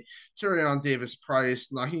Penny, Tyrion Davis Price,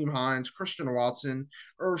 Naheem Hines, Christian Watson,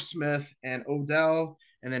 Irv Smith, and Odell.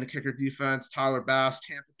 And then kicker defense, Tyler Bass,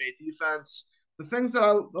 Tampa Bay defense. The things that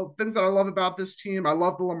I love about this team, I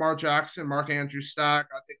love the Lamar Jackson, Mark Andrews stack.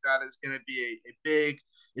 I think that is going to be a big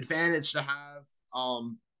advantage to have.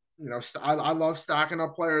 I love stacking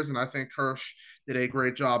up players, and I think Kirsch did a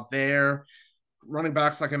great job there. Running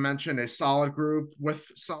backs, like I mentioned, a solid group with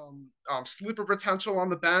some sleeper potential on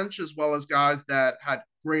the bench, as well as guys that had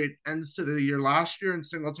great ends to the year last year in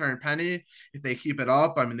Singletary and Penny. If they keep it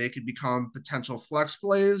up, I mean, they could become potential flex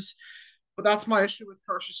plays. But that's my issue with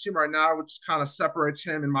Kirsch's team right now, which kind of separates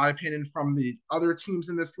him, in my opinion, from the other teams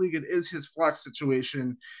in this league. It is his flex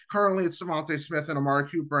situation. Currently, it's Devontae Smith and Amari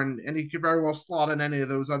Cooper, and he could very well slot in any of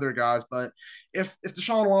those other guys. But if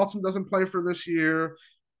Deshaun Watson doesn't play for this year,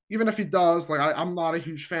 even if he does, like I'm not a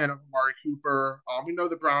huge fan of Amari Cooper. We know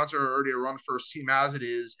the Browns are already a run first team as it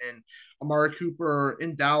is, and Amari Cooper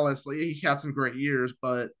in Dallas, like he had some great years,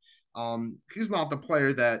 but he's not the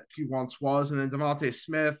player that he once was. And then Devontae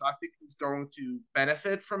Smith, I think he's going to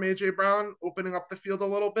benefit from AJ Brown opening up the field a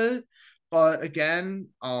little bit. But again,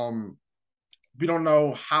 We don't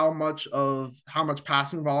know how much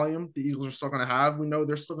passing volume the Eagles are still going to have. We know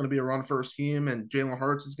they're still going to be a run first team, and Jalen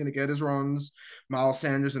Hurts is going to get his runs. Miles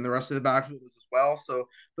Sanders and the rest of the backfield as well. So,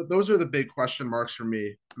 but those are the big question marks for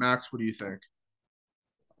me. Max, what do you think?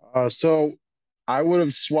 So I would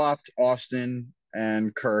have swapped Austin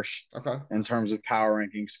and Kirsch Okay. in terms of power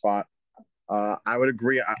ranking spot. I would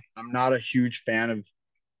agree. I'm not a huge fan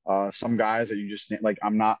of some guys that you just like.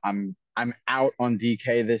 I'm out on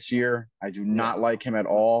DK this year. I do Yeah. not like him at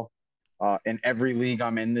all. In every league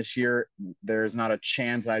I'm in this year, there's not a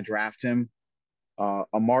chance I draft him.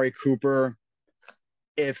 Amari Cooper,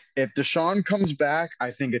 if Deshaun comes back,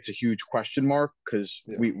 I think it's a huge question mark because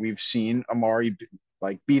Yeah. we've seen Amari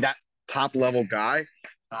be that top level guy.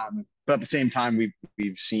 But at the same time,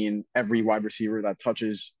 we've seen every wide receiver that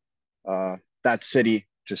touches that city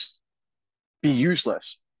just be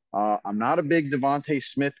useless. I'm not a big Devontae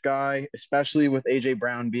Smith guy, especially with AJ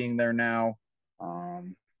Brown being there now.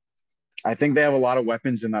 Um, I think they have a lot of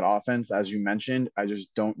weapons in that offense, as you mentioned. I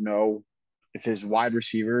just don't know if his wide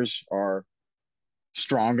receivers are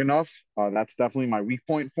strong enough. That's definitely my weak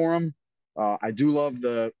point for him. I do love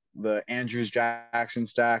the Andrews Jackson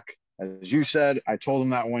stack. As you said, I told him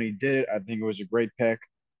that when he did it. I think it was a great pick.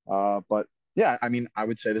 But yeah, I mean, I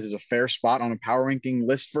would say this is a fair spot on a power ranking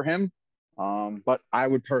list for him. But I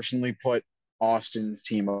would personally put Austin's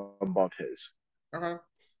team above his. Okay.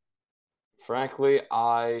 Frankly,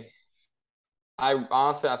 I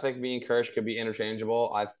honestly I think me and Kirsch could be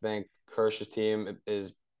interchangeable. I think Kirsch's team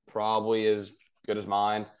is probably as good as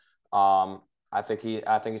mine. I think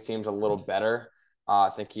his team's a little better. I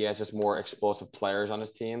think he has just more explosive players on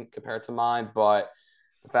his team compared to mine. But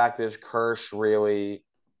the fact is, Kirsch really,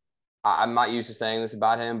 I'm not used to saying this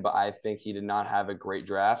about him, but I think he did not have a great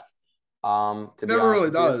draft. To be Never honest really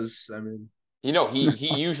with you, does. I mean,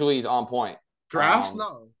 he usually is on point. drafts,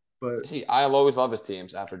 no. But See, I always love his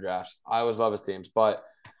teams after drafts. I always love his teams, but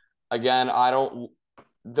again, I don't.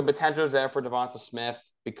 The potential is there for Devonta Smith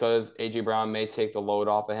because AJ Brown may take the load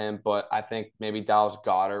off of him, but I think maybe Dallas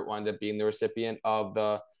Goedert will end up being the recipient of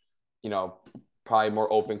the, you know, probably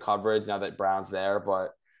more open coverage now that Brown's there.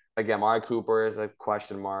 But again, Amari Cooper is a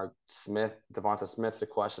question mark. Devonta Smith's a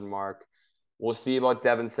question mark. We'll see about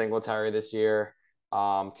Devin Singletary this year,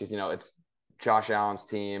 because it's Josh Allen's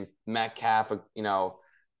team. Metcalf,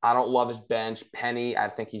 I don't love his bench. Penny, I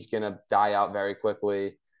think he's gonna die out very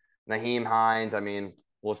quickly. Naheem Hines, I mean,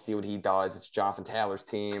 we'll see what he does. It's Jonathan Taylor's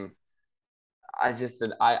team. I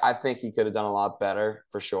think he could have done a lot better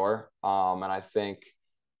for sure. And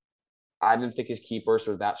I didn't think his keepers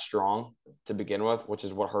were that strong to begin with, which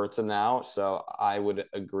is what hurts him now. So I would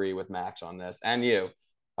agree with Max on this and you,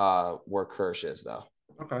 where Kirsch is though.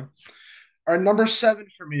 okay. Our number 7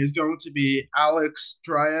 for me is going to be Alex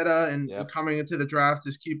Drietta, and Yep. coming into the draft,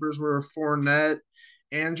 his keepers were Fournette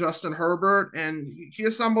and Justin Herbert, and he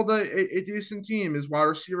assembled a decent team. His wide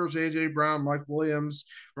receivers, A.J. Brown, Mike Williams,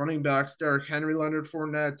 running backs, Derrick Henry, Leonard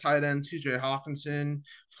Fournette, tight end, T.J. Hawkinson,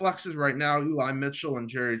 flexes right now, Eli Mitchell and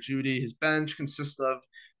Jerry Jeudy. His bench consists of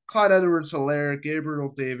Clyde Edwards-Helaire,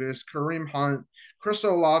 Gabriel Davis, Kareem Hunt, Chris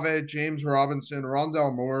Olave, James Robinson,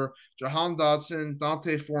 Rondell Moore, Jahan Dotson,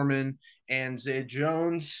 Dante Foreman, and Zay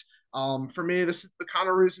Jones. For me, this is the kind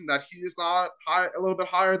of reason that he is not a little bit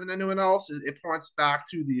higher than anyone else. It points back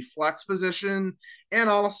to the flex position and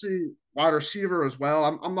honestly wide receiver as well.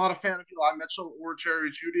 I'm not a fan of Eli Mitchell or Jerry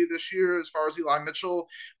Jeudy this year. As far as Eli Mitchell,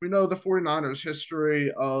 we know the 49ers history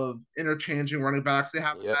of interchanging running backs. They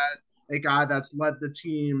haven't Yep. had a guy that's led the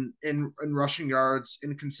team in rushing yards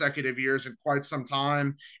in consecutive years in quite some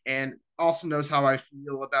time. And also knows how I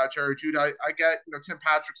feel about Jerry Jeudy. I get, Tim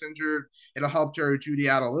Patrick's injured. It'll help Jerry Jeudy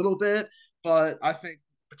out a little bit, but I think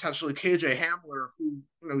potentially KJ Hamler,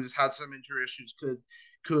 who has had some injury issues,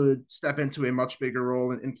 could step into a much bigger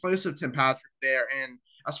role in place of Tim Patrick there. And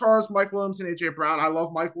as far as Mike Williams and AJ Brown, I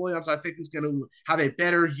love Mike Williams. I think he's going to have a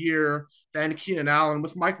better year than Keenan Allen.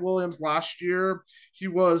 With Mike Williams last year, he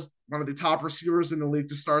was one of the top receivers in the league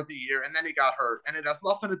to start the year, and then he got hurt. And it has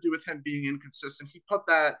nothing to do with him being inconsistent. He put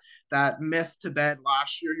that myth to bed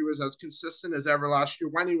last year. He was as consistent as ever last year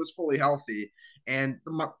when he was fully healthy. And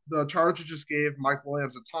the Chargers just gave Mike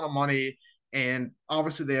Williams a ton of money, and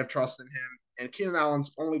obviously they have trust in him. And Keenan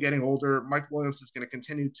Allen's only getting older. Mike Williams is going to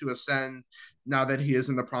continue to ascend now that he is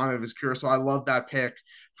in the prime of his career. So I love that pick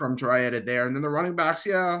from Drietta there. And then the running backs,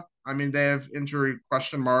 yeah, I mean, they have injury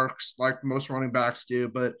question marks like most running backs do.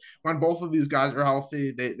 But when both of these guys are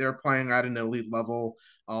healthy, they're playing at an elite level.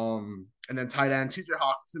 And then tight end, TJ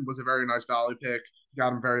Hawkinson was a very nice value pick.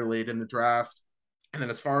 Got him very late in the draft. And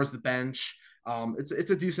then as far as the bench, It's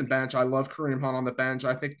a decent bench. I love Kareem Hunt on the bench.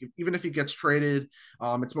 I think even if he gets traded,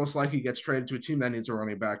 it's most likely he gets traded to a team that needs a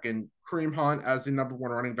running back. And Kareem Hunt as the number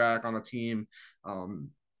one running back on a team, um,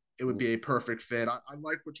 it would be a perfect fit. I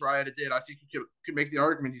like what Dryada did. I think you could make the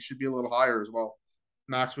argument he should be a little higher as well.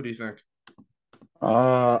 Max, what do you think?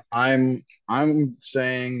 I'm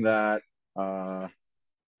saying that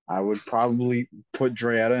I would probably put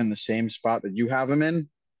Dreetta in the same spot that you have him in.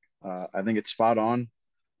 I think it's spot on.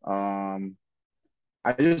 Um,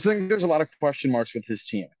 I just think there's a lot of question marks with his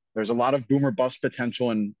team. There's a lot of boomer bust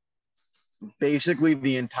potential in basically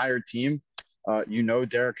the entire team.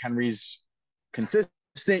 Derrick Henry's consistent.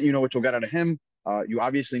 You know what you'll get out of him. You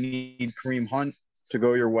obviously need Kareem Hunt to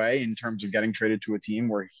go your way in terms of getting traded to a team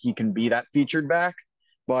where he can be that featured back.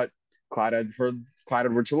 But Clyde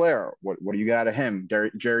Edwards-Helaire, what do you get out of him?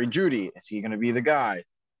 Jerry Jeudy, is he going to be the guy?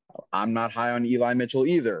 I'm not high on Eli Mitchell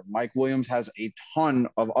either. Mike Williams has a ton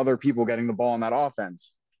of other people getting the ball in that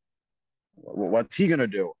offense. What's he going to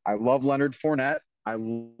do? I love Leonard Fournette. I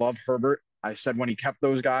love Herbert. I said when he kept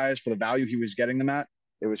those guys for the value he was getting them at,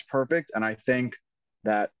 it was perfect. And I think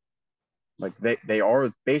that like they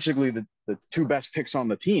are basically the two best picks on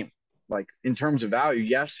the team. Like in terms of value,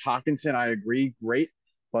 yes, Hawkinson, I agree, great.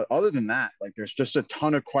 But other than that, like there's just a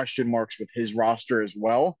ton of question marks with his roster as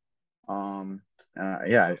well.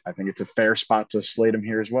 I think it's a fair spot to slate him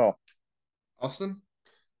here as well. Austin?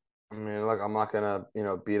 I mean, look, I'm not gonna,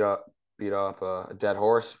 beat up a dead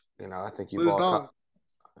horse. I think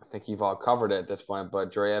I think you've all covered it at this point.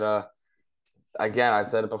 But Dreetta, again, I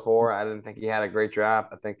said it before. I didn't think he had a great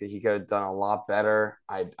draft. I think that he could have done a lot better.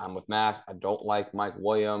 I'm with Max. I don't like Mike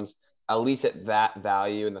Williams, at least at that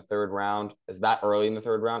value in the third round. Is that early in the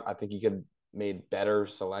third round? I think he could have made better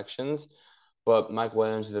selections. But Mike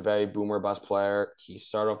Williams is a very boomer bust player. He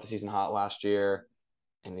started off the season hot last year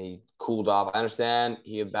and he cooled off. I understand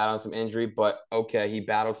he had battled some injury, but okay, he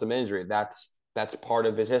battled some injury. That's part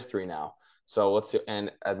of his history now. So let's see.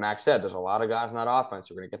 And as Max said, there's a lot of guys in that offense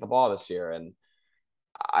who are going to get the ball this year. And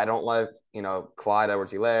I don't like, Clyde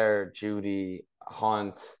Edwards-Helaire, Jeudy,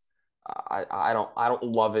 Hunt. I don't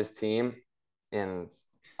love his team. And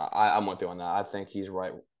I'm with you on that. I think he's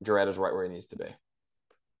right. Jaretta's right where he needs to be.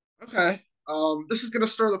 Okay. This is gonna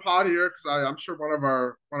stir the pot here because I'm sure one of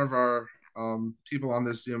our people on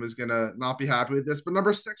this Zoom is gonna not be happy with this. But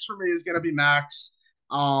number 6 for me is gonna be Max.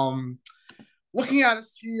 Um, Looking at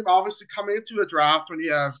his team, obviously coming into a draft when you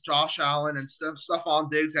have Josh Allen and Stephon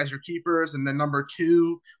Diggs as your keepers, and then number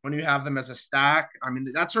 2 when you have them as a stack. I mean,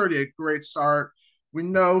 that's already a great start. We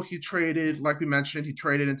know he traded, like we mentioned, he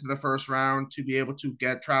traded into the first round to be able to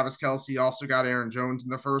get Travis Kelce. He also got Aaron Jones in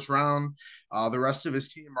the first round. The rest of his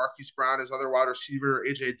team, Marquise Brown, his other wide receiver,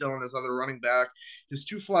 A.J. Dillon, his other running back. His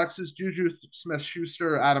 2 flexes, Juju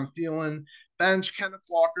Smith-Schuster, Adam Thielen. Bench, Kenneth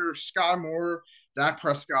Walker, Sky Moore, Dak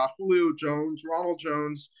Prescott, Julio Jones, Ronald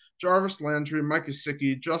Jones, Jarvis Landry, Mike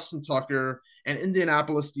Gesicki, Justin Tucker, and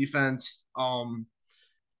Indianapolis defense.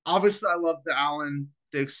 Obviously, I love the Allen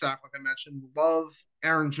Diggs stack, like I mentioned. Love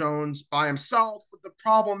Aaron Jones by himself, but the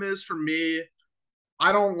problem is for me,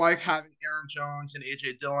 I don't like having Aaron Jones and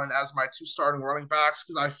AJ Dillon as my 2 starting running backs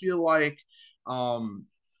because I feel like, um,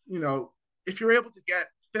 if you're able to get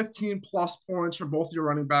 15 plus points from both your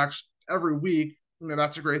running backs every week,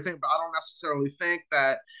 that's a great thing. But I don't necessarily think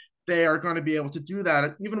that they are going to be able to do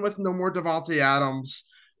that, even with no more Devontae Adams.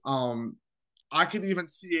 I could even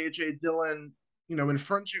see AJ Dillon,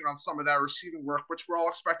 infringing on some of that receiving work, which we're all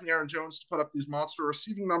expecting Aaron Jones to put up these monster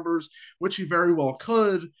receiving numbers, which he very well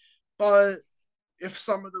could. But if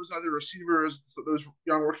some of those other receivers, those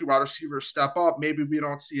young rookie wide receivers step up, maybe we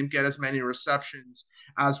don't see him get as many receptions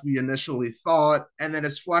as we initially thought. And then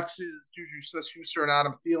his flexes, Juju Smith-Schuster and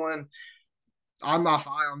Adam Thielen, I'm not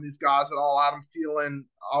high on these guys at all. Adam Thielen,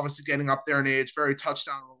 obviously getting up there in age, very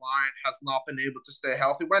touchdown reliant, has not been able to stay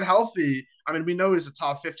healthy. When healthy, I mean, we know he's a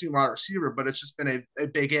top 15 wide receiver, but it's just been a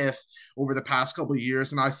big if over the past couple of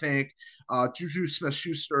years. And I think Juju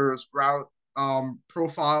Smith-Schuster's route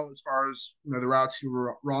profile as far as the routes he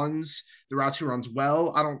runs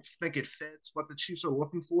well. I don't think it fits what the Chiefs are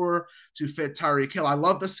looking for to fit Tyreek Hill. I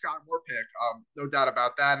love the Sky Moore pick, no doubt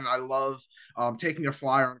about that, and I love taking a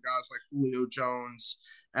flyer on guys like Julio Jones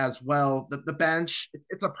as well. The bench,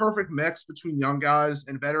 it's a perfect mix between young guys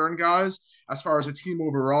and veteran guys. As far as a team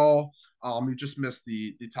overall, you just missed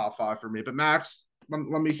the top 5 for me. But Max, let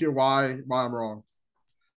me hear why I'm wrong.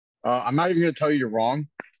 I'm not even going to tell you you're wrong.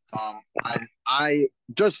 I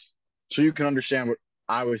just so you can understand what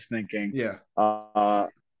I was thinking. Yeah.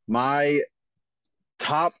 My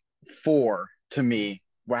top 4 to me,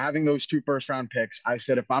 we're having those 2 first round picks. I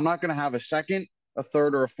said if I'm not going to have a second, a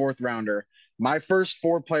third, or a fourth rounder, my first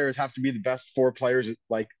four players have to be the best four players,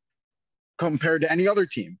 like compared to any other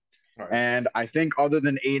team. Right. And I think other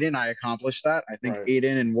than Aiden, I accomplished that. I think Right.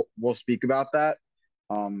 Aiden, and we'll speak about that.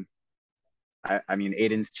 Um, I mean,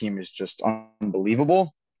 Aiden's team is just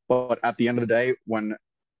unbelievable. But at the end of the day, when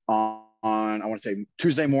on I want to say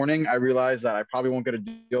Tuesday morning, I realized that I probably won't get a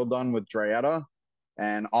deal done with Drayetta,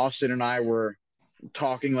 and Austin and I were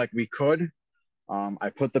talking like we could.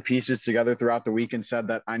 I put the pieces together throughout the week and said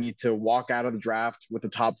that I need to walk out of the draft with the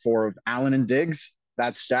top four of Allen and Diggs,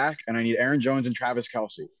 that stack, and I need Aaron Jones and Travis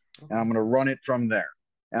Kelce, and I'm going to run it from there.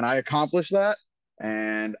 And I accomplished that.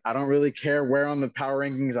 And I don't really care where on the power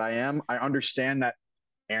rankings I am. I understand that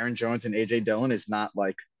Aaron Jones and AJ Dillon is not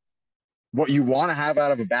like what you want to have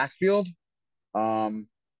out of a backfield. Um,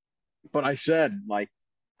 but I said, like,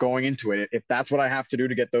 going into it, if that's what I have to do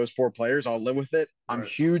to get those four players, I'll live with it. I'm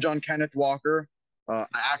huge on Kenneth Walker. I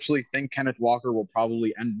actually think Kenneth Walker will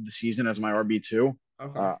probably end the season as my RB2.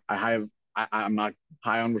 Okay. I'm not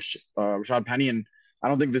high on Rashad Penny, and I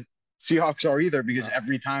don't think the Seahawks are either, because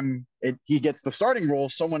every time he gets the starting role,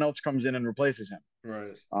 someone else comes in and replaces him.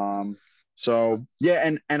 Right. So yeah,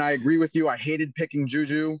 and I agree with you. I hated picking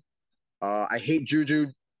Juju. I hate Juju.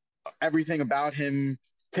 Everything about him.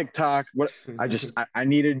 TikTok. I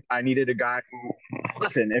needed a guy who,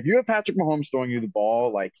 listen, if you have Patrick Mahomes throwing you the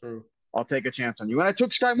ball, like, True. I'll take a chance on you. And I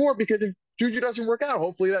took Sky Moore because if Juju doesn't work out,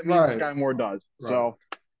 hopefully that means Sky Moore does. Right. So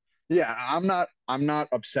yeah, I'm not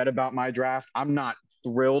upset about my draft. I'm not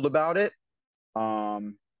thrilled about it.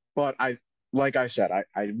 But like I said,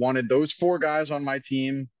 I wanted those four guys on my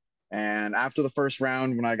team. And after the first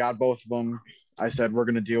round, when I got both of them, I said, we're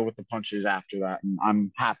going to deal with the punches after that. And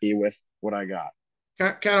I'm happy with what I got.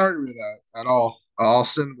 Can't argue with that at all.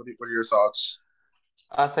 Austin, what are your thoughts?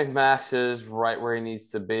 I think Max is right where he needs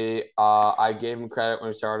to be. I gave him credit when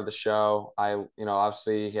we started the show.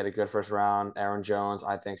 Obviously he had a good first round. Aaron Jones,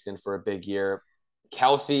 I think, is in for a big year.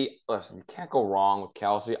 Kelce, listen, you can't go wrong with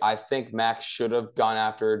Kelce. I think Max should have gone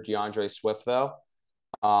after DeAndre Swift, though,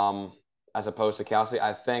 as opposed to Kelce.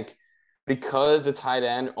 I think because the tight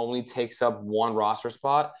end only takes up one roster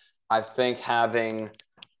spot, I think having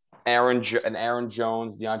Aaron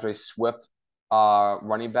Jones, DeAndre Swift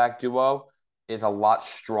running back duo is a lot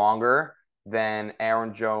stronger than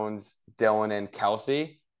Aaron Jones, Dylan, and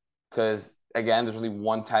Kelce, because, again, there's only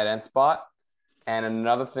one tight end spot. And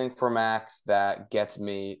another thing for Max that gets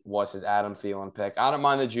me was his Adam Thielen pick. I don't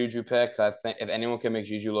mind the Juju pick. I think if anyone can make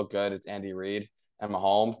Juju look good, it's Andy Reid and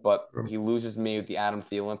Mahomes. But he loses me with the Adam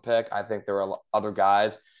Thielen pick. I think there are other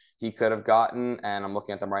guys he could have gotten, and I'm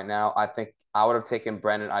looking at them right now. I think I would have taken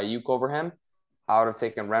Brandon Ayuk over him. I would have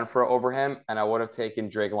taken Renfro over him, and I would have taken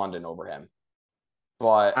Drake London over him.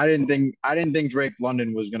 But I didn't think Drake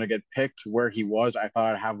London was going to get picked where he was. I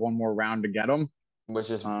thought I'd have one more round to get him. Which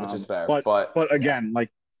is fair. But again, like,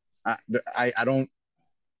 I don't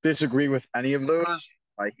disagree with any of those.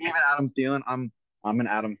 Like, even Adam Thielen, I'm an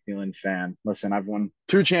Adam Thielen fan. Listen, I've won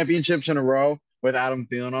 2 championships in a row with Adam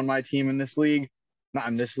Thielen on my team in this league, not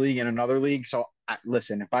in this league, in another league. So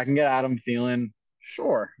listen, if I can get Adam Thielen,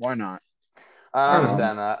 sure, why not? I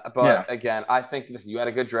understand that, but again, I think you had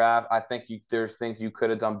a good draft. I think there's things you could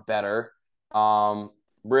have done better.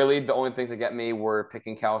 Really, the only things that get me were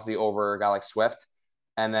picking Kelce over a guy like Swift,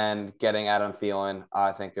 and then getting Adam Thielen.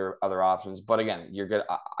 I think there are other options, but again, you're good.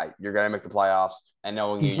 You're gonna make the playoffs, and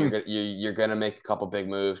knowing you're gonna make a couple big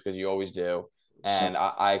moves because you always do. And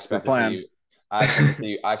I expect to see you. I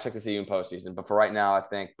expect to see you in postseason. But for right now, I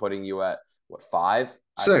think putting you at what, 5?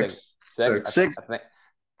 6. I think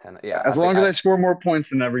 10. Yeah. As long as I score more points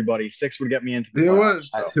than everybody, 6 would get me into the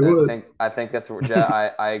playoffs. I think that's where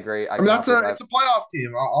I agree. I mean, it's a playoff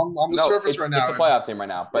team on the surface right now. It's a playoff team right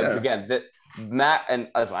now. But again, Matt, and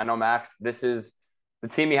listen, I know Max, this is the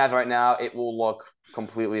team he has right now. It will look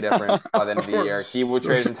completely different by the end of the year. He will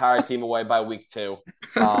trade his entire team away by week 2.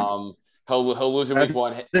 He'll lose in week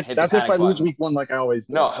 1. Hit the panic if I button. lose week 1 like I always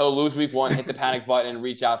do. No, he'll lose week 1, hit the panic button, and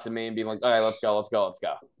reach out to me and be like, "All right, let's go."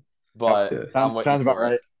 But sounds about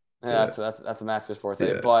right. Yeah, that's Max's forte.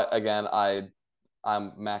 Yeah. But again,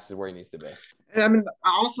 Max is where he needs to be. And I mean,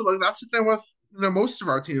 honestly, like, that's the thing with most of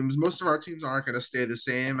our teams. Most of our teams aren't going to stay the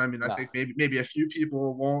same. I mean, I think maybe a few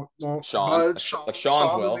people won't. Sean's will.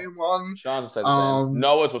 Sean's will stay the same.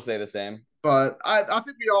 Noah's will stay the same. But I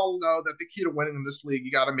think we all know that the key to winning in this league,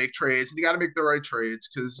 you got to make trades, and you got to make the right trades,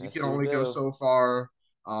 because you can only go so far.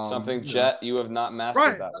 Something, Jet, you have not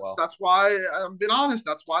mastered that well. That's why, I'm being honest,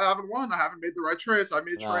 that's why I haven't won. I haven't made the right trades. I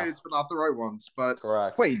made trades, but not the right ones. But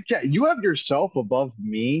correct. Wait, Jet, you have yourself above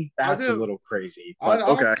me? That's a little crazy. But, I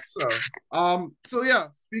don't think so. So yeah,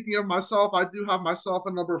 speaking of myself, I do have myself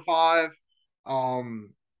at number 5.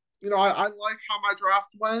 I like how my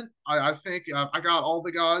draft went. I think I got all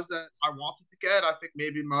the guys that I wanted to get. I think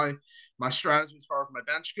maybe my strategy as far as my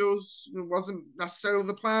bench goes wasn't necessarily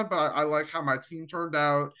the plan, but I like how my team turned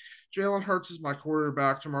out. Jalen Hurts is my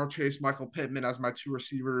quarterback, Jamar Chase, Michael Pittman as my two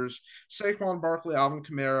receivers, Saquon Barkley, Alvin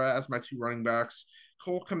Kamara as my two running backs,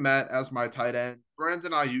 Cole Kmet as my tight end,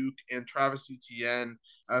 Brandon Ayuk and Travis Etienne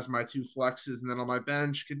as my two flexes. And then on my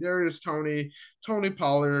bench, Kadarius Toney, Tony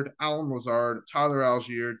Pollard, Alan Lazard, Tyler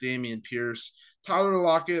Algier, Damian Pierce, Tyler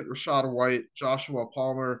Lockett, Rashad White, Joshua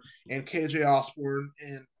Palmer, and KJ Osborne.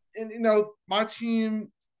 And my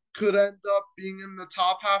team could end up being in the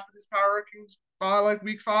top half of these power rankings by like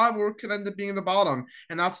week 5, or it could end up being in the bottom.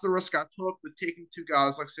 And that's the risk I took with taking two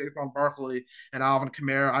guys like Saquon Barkley and Alvin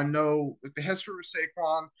Kamara. I know that the history of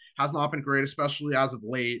Saquon has not been great, especially as of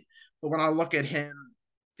late. But when I look at him,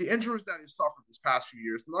 the injuries that he suffered this past few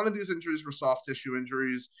years, none of these injuries were soft tissue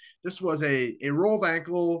injuries. This was a rolled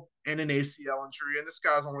ankle and an ACL injury. And this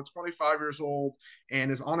guy's only 25 years old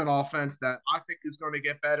and is on an offense that I think is going to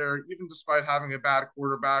get better, even despite having a bad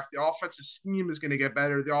quarterback. The offensive scheme is going to get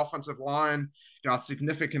better. The offensive line got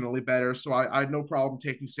significantly better. So I had no problem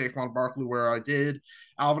taking Saquon Barkley where I did.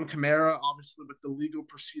 Alvin Kamara, obviously, with the legal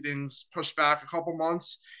proceedings pushed back a couple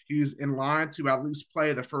months, he's in line to at least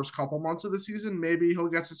play the first couple months of the season. Maybe he'll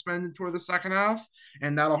get suspended toward the second half,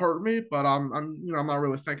 and that'll hurt me. But I'm not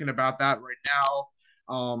really thinking about that right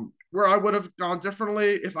now. Where I would have gone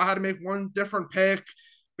differently if I had to make one different pick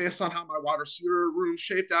based on how my wide receiver room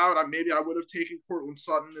shaped out. Maybe I would have taken Cortland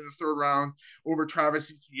Sutton in the third round over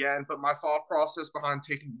Travis Etienne. But my thought process behind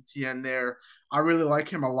taking Etienne there, I really like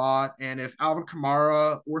him a lot. And if Alvin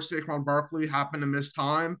Kamara or Saquon Barkley happen to miss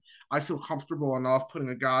time, I feel comfortable enough putting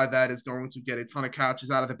a guy that is going to get a ton of catches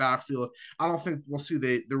out of the backfield. I don't think we'll see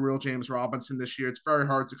the real James Robinson this year. It's very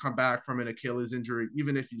hard to come back from an Achilles injury,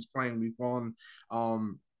 even if he's playing week 1.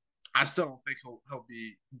 I still don't think he'll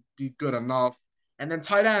be good enough. And then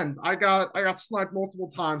tight end, I got sniped multiple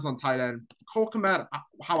times on tight end. Cole Kmet,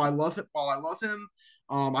 how I love it, while I love him,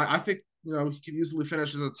 I think he could easily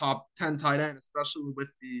finish as a top 10 tight end, especially with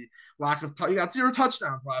the lack of he got 0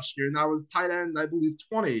 touchdowns last year, and that was tight end, I believe,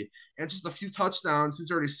 20, and just a few touchdowns.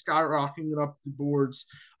 He's already skyrocketing up the boards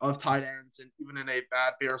of tight ends, and even in a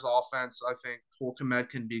bad Bears offense, I think Cole Kmet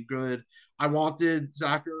can be good. I wanted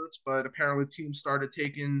Zach Ertz, but apparently teams started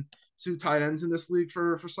taking two tight ends in this league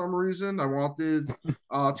for some reason. I wanted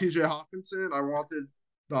TJ Hawkinson. I wanted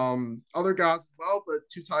other guys as well, but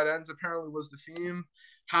two tight ends apparently was the theme.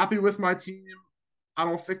 Happy with my team. I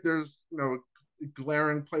don't think there's a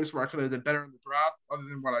glaring place where I could have done better in the draft other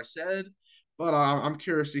than what I said. But I'm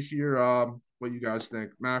curious to hear what you guys think.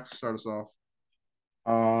 Max, start us off.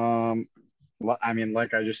 Well, I mean,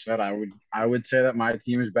 like I just said, I would say that my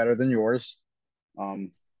team is better than yours.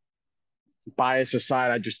 Bias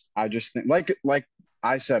aside, I just think like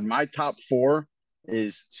I said, my top 4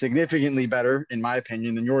 is significantly better in my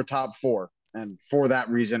opinion than your top 4, and for that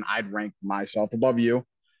reason, I'd rank myself above you.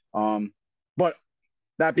 But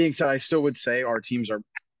that being said, I still would say our teams are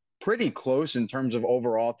pretty close in terms of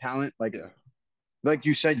overall talent. Like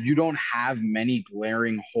you said, you don't have many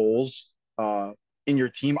glaring holes in your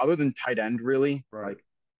team other than tight end, really. Right. Like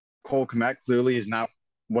Cole Kmet clearly is not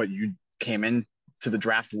what you came in to the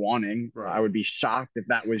draft wanting. Right. I would be shocked if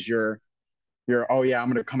that was your oh yeah, I'm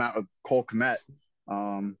going to come out with Cole Kmet.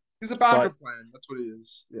 He's a backup plan. That's what he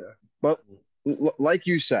is. Yeah. But like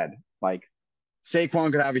you said, like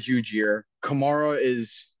Saquon could have a huge year. Kamara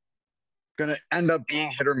is going to end up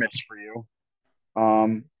being hit or miss for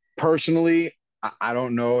you. Personally, I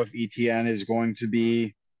don't know if ETN is going to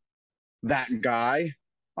be that guy.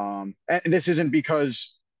 And this isn't because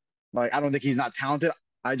I don't think he's not talented.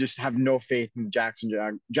 I just have no faith in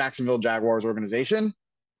the Jacksonville Jaguars organization.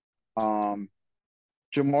 Having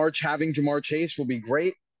Jamar Chase will be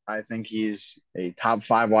great. I think he's a top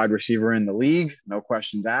 5 wide receiver in the league, no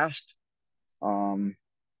questions asked.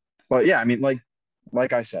 But yeah, I mean,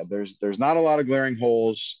 like I said, there's not a lot of glaring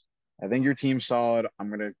holes. I think your team's solid.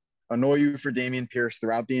 I'm gonna annoy you for Damian Pierce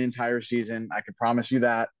throughout the entire season. I can promise you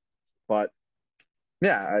that. But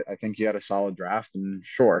yeah, I think you had a solid draft, and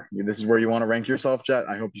sure, this is where you want to rank yourself, Jet.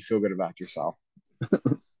 I hope you feel good about yourself.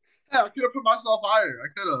 Yeah, I could have put myself higher. I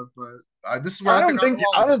could have, but this is where I don't think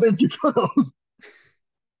you could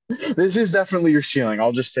have. This is definitely your ceiling.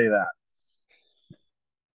 I'll just say that.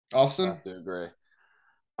 Austin, I have to agree.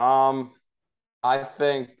 I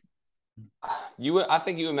think you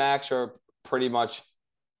and Max are pretty much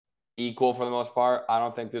equal for the most part. I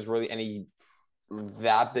don't think there's really any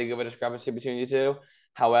that big of a discrepancy between you two.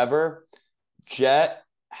 However, Jet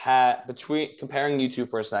had between comparing you two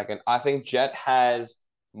for a second, I think Jet has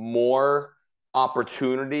more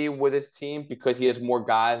opportunity with his team because he has more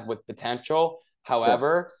guys with potential.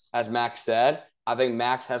 However, as Max said, I think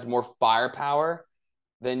Max has more firepower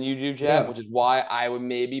than you do, Jet, Yeah. which is why I would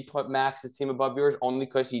maybe put Max's team above yours, only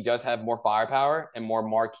because he does have more firepower and more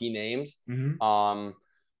marquee names. Mm-hmm.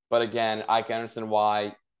 But again, I can understand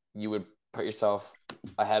why you would put yourself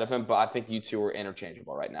ahead of him, but I think you two are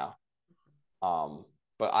interchangeable right now.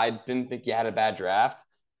 But I didn't think you had a bad draft.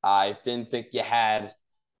 I didn't think you had,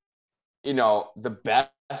 the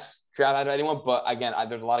best draft out of anyone. But again,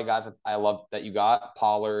 there's a lot of guys that I love that you got: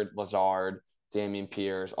 Pollard, Lazard, Damian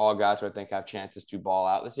Pierce, all guys who I think have chances to ball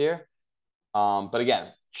out this year. But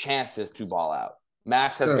again, chances to ball out.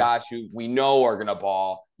 Max has Sure. guys who we know are going to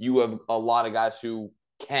ball. You have a lot of guys who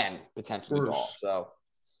can potentially Of ball. course. So,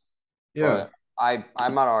 Yeah. but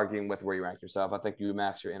I'm not arguing with where you rank yourself. I think you and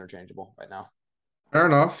Max are interchangeable right now. Fair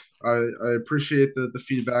enough. I appreciate the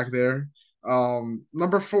feedback there.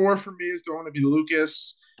 Number 4 for me is going to be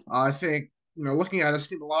Lucas. I think, looking at his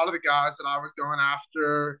team, a lot of the guys that I was going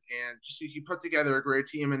after, and just he put together a great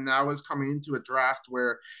team, and that was coming into a draft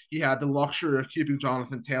where he had the luxury of keeping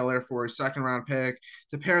Jonathan Taylor for a second-round pick,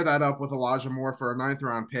 to pair that up with Elijah Moore for a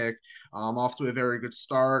ninth-round pick, off to a very good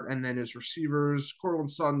start. And then his receivers, Cortland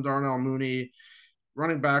Sutton, Darnell Mooney,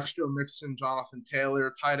 running backs Joe Mixon, Jonathan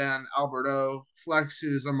Taylor, tight end Alberto,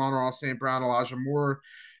 flexes Amon-Ra St. Brown, Elijah Moore,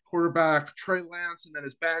 quarterback Trey Lance, and then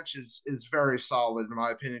his bench is very solid in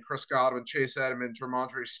my opinion. Chris Godwin, Chase Edmonds,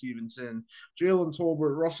 Ramondre Stevenson, Jalen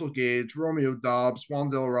Tolbert, Russell Gage, Romeo Doubs,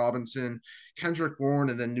 Wan'Dale Robinson, Kendrick Bourne,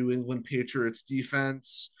 and then New England Patriots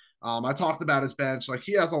defense. I talked about his bench. Like,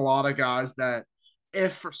 he has a lot of guys that,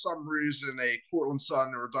 if for some reason a Cortland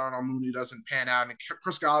Sutton or Darnell Mooney doesn't pan out and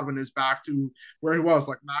Chris Godwin is back to where he was,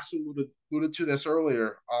 like Max alluded to this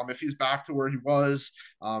earlier, if he's back to where he was,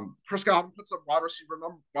 Chris Godwin puts up wide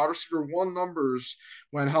receiver 1 numbers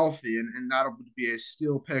when healthy, and that would be a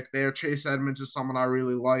steal pick there. Chase Edmonds is someone I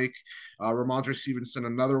really like. Ramondre Stevenson,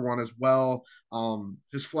 another one as well.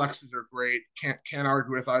 His flexes are great. Can't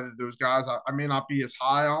argue with either of those guys. I may not be as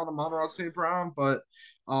high on Amon-Ra St. Brown, but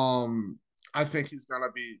I think he's going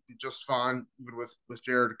to be just fine, even with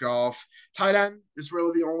Jared Goff. Tight end is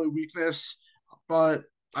really the only weakness, but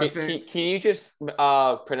I think. Can you just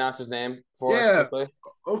pronounce his name for us Yeah, quickly?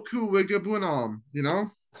 Oku Wigabunam,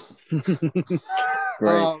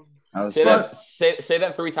 Great. Um, Say but that say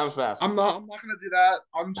that 3 times fast. I'm not gonna do that.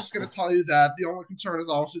 I'm just gonna tell you that the only concern is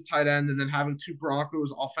obviously tight end, and then having 2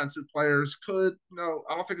 Broncos offensive players could,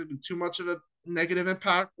 I don't think it'd be too much of a negative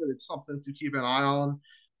impact, but it's something to keep an eye on.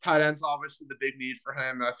 Tight end's obviously the big need for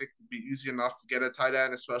him. I think it'd be easy enough to get a tight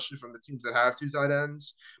end, especially from the teams that have 2 tight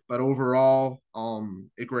ends. But overall,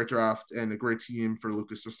 a great draft and a great team for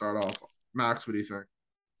Lucas to start off. Max, what do you think?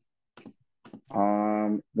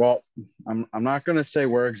 Well, I'm not gonna say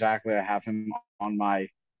where exactly I have him on my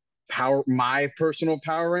personal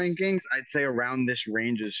power rankings. I'd say around this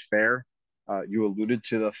range is fair. You alluded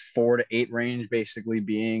to the 4 to 8 range basically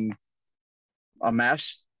being a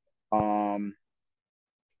mess.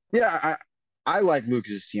 Yeah, I like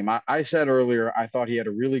Lucas's team. I said earlier I thought he had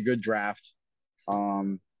a really good draft.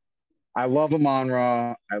 I love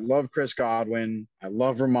Amon-Ra. I love Chris Godwin. I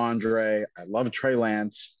love Ramondre. I love Trey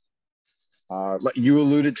Lance. You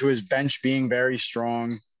alluded to his bench being very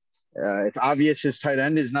strong. It's obvious his tight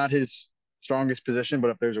end is not his strongest position, but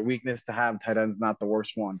if there's a weakness to have, tight end's not the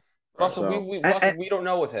worst one. Russell, So, we don't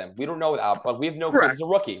know with him. We don't know with Alpha. We have no clue. correct, He's a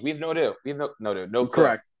rookie. We have no clue. We have no clue.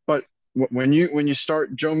 correct. But when you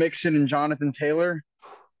start Joe Mixon and Jonathan Taylor,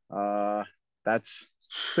 that's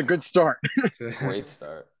it's a good start. Great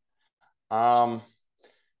start.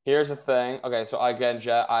 Here's the thing. Okay, so again,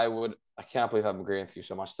 Jet, I can't believe I'm agreeing with you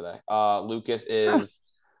so much today. Lucas is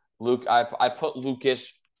Luke. I put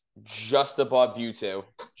Lucas just above you two,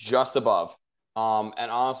 just above.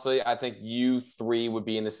 And honestly, I think you 3 would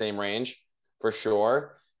be in the same range for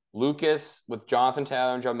sure. Lucas with Jonathan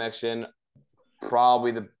Taylor and Joe Mixon,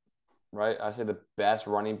 probably I say the best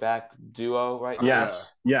running back duo right now. Yes,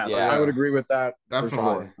 Yeah. I would agree with that.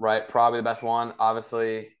 Definitely. Right, probably the best one.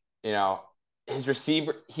 Obviously, his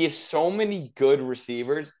receiver. He has so many good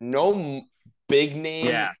receivers. No big name.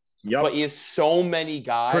 Yeah. Yep. But he has so many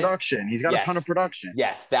guys. Production. He's got a ton of production.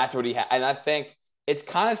 Yes, that's what he has. And I think it's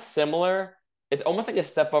kind of similar. It's almost like a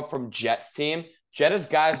step up from Jet's team. Jet has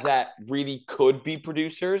guys that really could be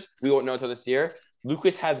producers. We won't know until this year.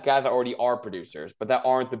 Lucas has guys that already are producers, but that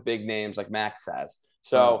aren't the big names like Max has.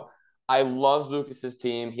 So I love Lucas's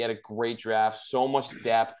team. He had a great draft, so much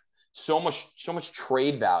depth, so much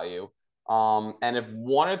trade value. And if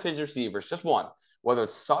one of his receivers, just one, whether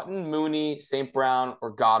it's Sutton, Mooney, St. Brown,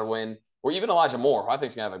 or Godwin, or even Elijah Moore, who I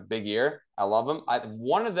think is going to have a big year. I love him. If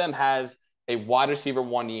one of them has a wide receiver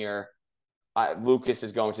 1 year, Lucas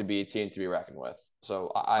is going to be a team to be reckoned with.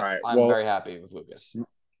 So All right. I'm Well, very happy with Lucas.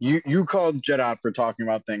 you called Jet out for talking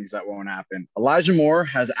about things that won't happen. Elijah Moore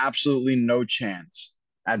has absolutely no chance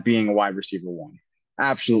at being a wide receiver 1.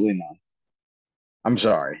 Absolutely none. I'm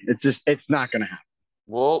sorry. It's not going to happen.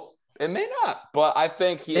 Well, it may not, but I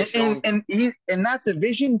think he has shown He in that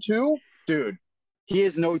division too, dude. He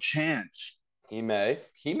has no chance. he may.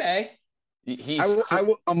 I He's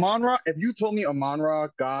will. Amon-Ra. If you told me Amon-Ra,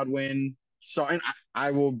 Godwin, Sutton,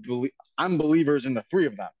 I will believe. I'm believers in the 3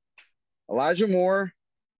 of them. Elijah Moore,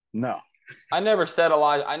 no. I never said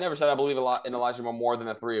Elijah. I never said I believe a lot in Elijah Moore more than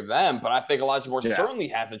the 3 of them, but I think Elijah Moore Yeah. certainly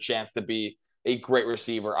has a chance to be a great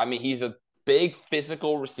receiver. I mean, he's a big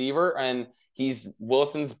physical receiver, and he's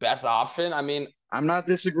Wilson's best option. I mean, I'm not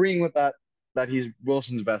disagreeing with that. That he's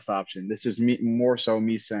Wilson's best option. This is more so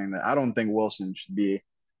me saying that I don't think Wilson should be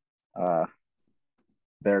uh,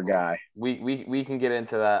 their guy. we can get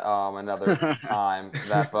into that another time.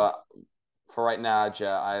 But for right now,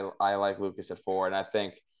 I like Lucas at 4, and I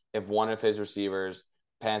think if one of his receivers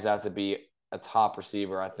pans out to be a top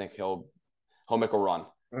receiver, I think he'll make a run.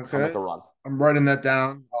 Okay. He'll make a run. I'm writing that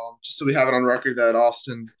down just so we have it on record that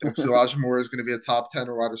Austin thinks Elijah Moore is going to be a top 10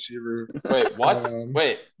 wide receiver. Wait, what?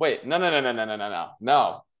 Wait.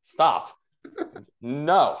 No. Stop.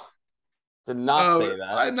 No. Did not say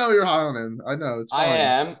that. I know you're high on him. I know. It's fine. I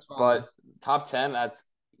am, but top 10, that's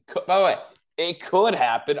by the way, it could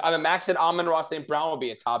happen. I mean, Max said Amon-Ra St. Brown will be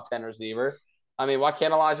a top 10 receiver. I mean, why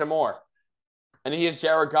can't Elijah Moore? And he has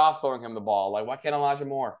Jared Goff throwing him the ball. Like, why can't Elijah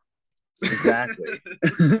Moore? Exactly.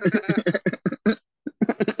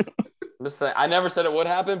 I'm just saying, I never said it would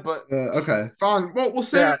happen, but okay, fine. Well, we'll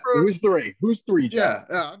say who's 3? Who's 3? Jeff?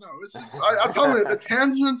 Yeah. I know. I'm telling you, the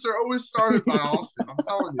tangents are always started by Austin. I'm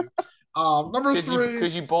telling you. Number 3,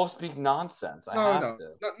 because you both speak nonsense. I have to.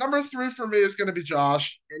 Number 3 for me is going to be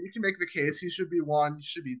Josh, and you can make the case he should be 1, he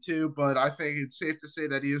should be 2, but I think it's safe to say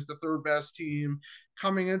that he is the 3rd best team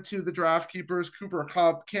coming into the draft. Keepers: Cooper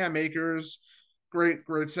Kupp, Cam Akers, great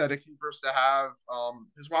set of keepers to have.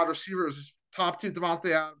 His wide receivers, top 2,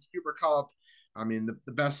 Devontae Adams, Cooper Kupp. I mean,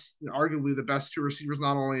 the best, arguably the best 2 receivers,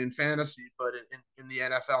 not only in fantasy, but in the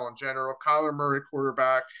NFL in general. Kyler Murray,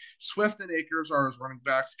 quarterback. Swift and Akers are his running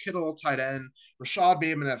backs. Kittle, tight end. Rashad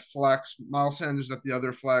Bateman at flex. Miles Sanders at the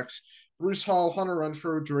other flex. Bruce Hall, Hunter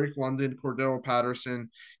Renfrow, Drake London, Cordell Patterson,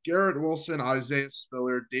 Garrett Wilson, Isaiah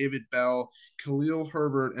Spiller, David Bell, Khalil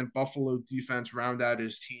Herbert, and Buffalo defense round out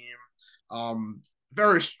his team.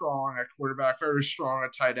 Very strong at quarterback, very strong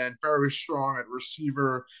at tight end, very strong at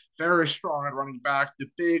receiver, very strong at running back. The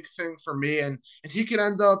big thing for me, and he could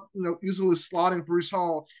end up, easily slotting Bruce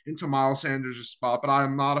Hall into Miles Sanders' spot, but I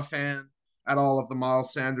am not a fan at all of the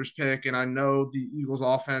Miles Sanders pick, and I know the Eagles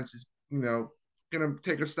offense is, going to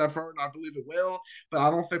take a step forward, and I believe it will, but I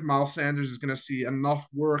don't think Miles Sanders is going to see enough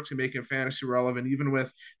work to make him fantasy relevant, even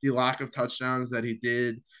with the lack of touchdowns that he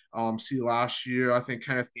did see last year. I think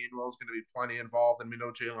Kenneth Gainwell is going to be plenty involved, and we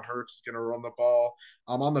know Jalen Hurts is going to run the ball.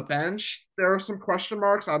 On the bench, there are some question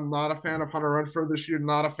marks. I'm not a fan of Hunter Renfrow this year,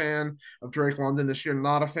 not a fan of Drake London this year,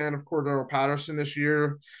 not a fan of Cordero Patterson this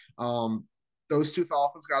year. Those 2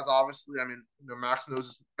 Falcons guys, obviously, I mean, Max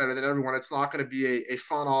knows better than everyone. It's not going to be a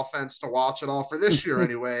fun offense to watch at all for this year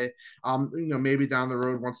anyway. Maybe down the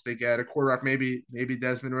road once they get a quarterback, maybe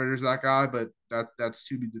Desmond Ritter's that guy, but that's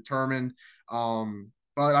to be determined.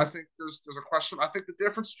 But I think there's a question. I think the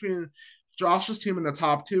difference between Josh's team in the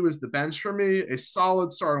top 2 is the bench for me. A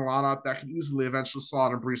solid starting lineup that can easily eventually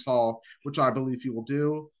slot in Breece Hall, which I believe he will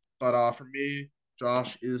do. But for me,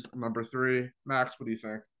 Josh is number 3. Max, what do you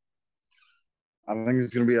think? I think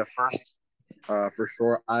it's going to be a first for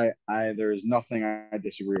sure. There's nothing I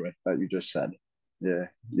disagree with that you just said. Yeah,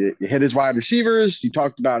 you hit his wide receivers. You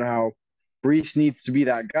talked about how Breece needs to be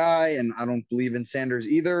that guy, and I don't believe in Sanders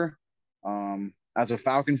either. As a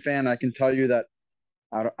Falcon fan, I can tell you that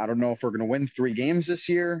I don't know if we're going to win 3 games this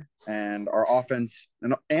year, and our offense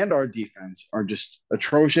and our defense are just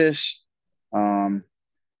atrocious.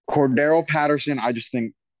 Cordero Patterson, I just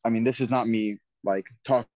think, I mean, this is not me like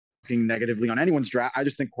talking negatively on anyone's draft. I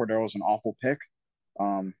just think Cordero is an awful pick.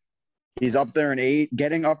 He's up there in age,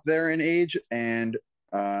 getting up there in age, and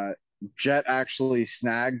Jet actually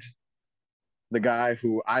snagged the guy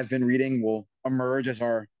who I've been reading will emerge as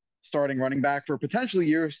our starting running back for potentially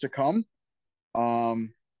years to come.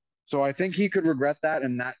 So I think he could regret that,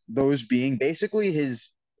 and that those being basically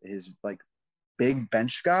his like big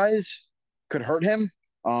bench guys could hurt him.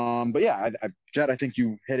 But yeah, Jet, I think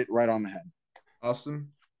you hit it right on the head. Austin,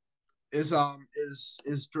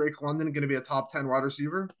 is Drake London going to be a top 10 wide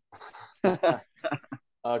receiver?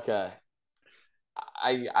 Okay.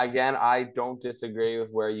 I don't disagree with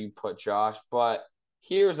where you put Josh, but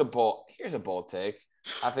here's a bold take.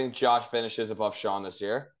 I think Josh finishes above Sean this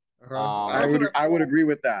year. I don't think that's I would bold. agree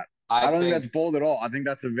with that. I I don't think that's think bold at all. I think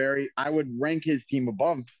that's I would rank his team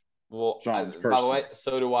above Sean's by the way, personally.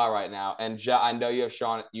 so do I right now. And I know you have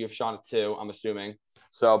Sean. You have Sean at 2. I'm assuming.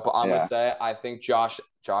 So, but I'm gonna Yeah. say I think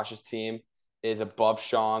Josh's team is above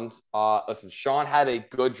Sean's. Listen, Sean had a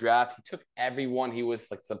good draft. He took everyone he was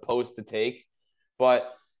like supposed to take,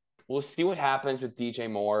 but we'll see what happens with DJ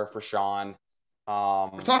Moore for Sean.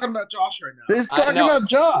 We're talking about Josh right now. This is I talking know, about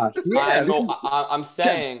Josh. I Yeah, this know. is I'm Jen,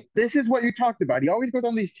 saying this is what you talked about. He always goes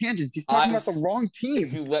on these tangents. He's talking I'm. about the wrong If team.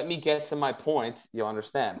 you let me get to my points, you'll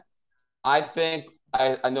understand. I think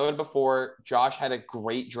I noted before, Josh had a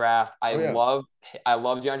great draft. Oh yeah. I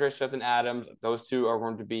love DeAndre Swift and Adams. Those two are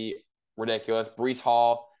going to be ridiculous. Brees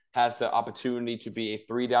Hall has the opportunity to be a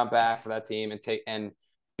 3-down back for that team and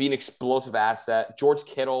be an explosive asset. George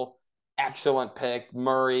Kittle, excellent pick.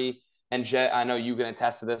 Murray and Jet, I know you can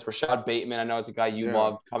attest to this. Rashad Bateman, I know it's a guy you Yeah.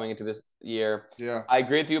 loved coming into this year. Yeah. I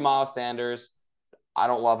agree with you, Miles Sanders. I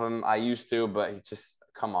don't love him. I used to, but he just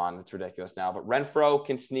come on, it's ridiculous now. But Renfro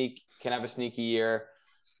can have a sneaky year.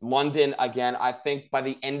 London again. I think by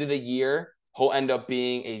the end of the year, he'll end up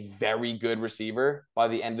being a very good receiver. By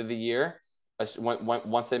the end of the year,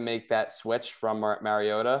 once they make that switch from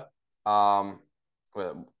Mariota, to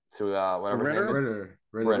whatever his name is,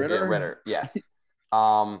 Ritter. Yes.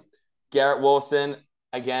 Um, Garrett Wilson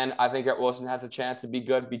again. I think Garrett Wilson has a chance to be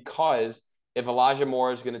good because if Elijah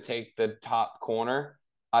Moore is going to take the top corner,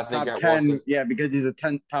 I think Top Garrett 10, Wilson, yeah, because he's a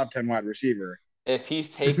top 10 wide receiver. if he's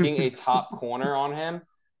taking a top corner on him,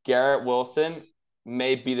 Garrett Wilson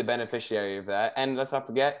may be the beneficiary of that. And let's not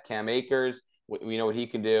forget Cam Akers. We know what he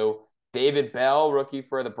can do. David Bell, rookie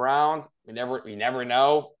for the Browns. We never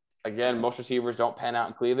know. Again, most receivers don't pan out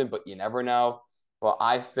in Cleveland, but you never know. But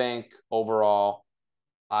I think overall,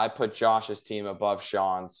 I put Josh's team above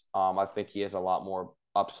Sean's. I think he has a lot more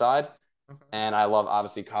upside. Okay. And I love,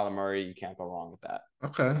 obviously, Kyler Murray. You can't go wrong with that.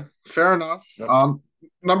 Okay. Fair enough. Yep.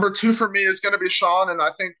 Number 2 for me is going to be Sean, and I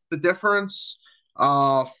think the difference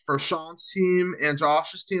for Sean's team and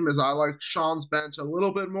Josh's team is I like Sean's bench a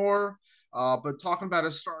little bit more. But talking about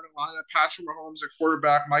his starting lineup, Patrick Mahomes at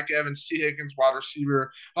quarterback, Mike Evans, T. Higgins, wide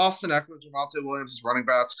receiver, Austin Eckler, Javonte Williams is running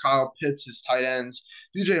backs, Kyle Pitts his tight ends,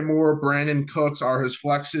 DJ Moore, Brandon Cooks are his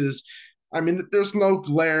flexes. I mean, there's no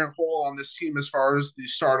glaring hole on this team as far as the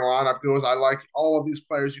starting lineup goes. I like all of these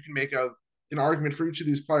players. You can make an argument for each of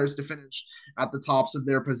these players to finish at the tops of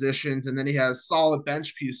their positions. And then he has solid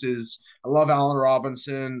bench pieces. I love Allen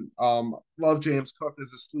Robinson. Love James Cook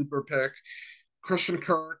as a sleeper pick. Christian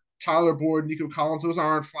Kirk, Tyler Boyd, Nico Collins. Those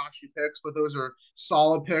aren't flashy picks, but those are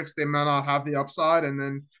solid picks. They may not have the upside. And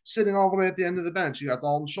then sitting all the way at the end of the bench, you got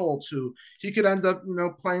Dalton Schultz, who he could end up,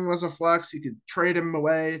 playing as a flex. You could trade him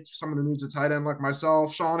away to someone who needs a tight end like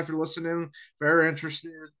myself. Sean, if you're listening, very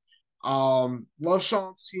interested. Love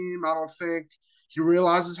Sean's team. I don't think he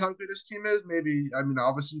realizes how good his team is. Maybe, I mean,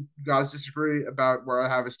 obviously you guys disagree about where I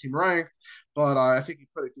have his team ranked, but I think he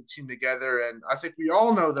put a good team together. And I think we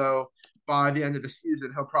all know, though, by the end of the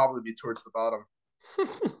season, he'll probably be towards the bottom.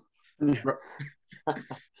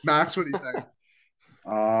 Max, what do you think?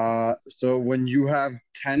 So when you have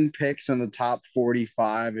 10 picks in the top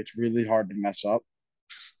 45, it's really hard to mess up.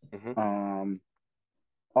 Mm-hmm.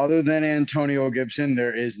 Other than Antonio Gibson,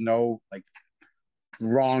 there is no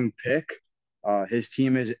wrong pick. His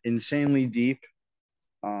team is insanely deep,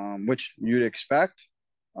 which you'd expect.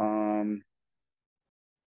 I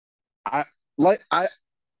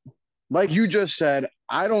like you just said,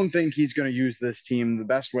 I don't think he's going to use this team the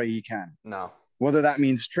best way he can. No. Whether that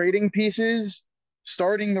means trading pieces,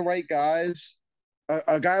 starting the right guys.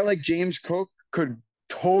 A guy like James Cook could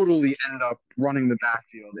totally end up running the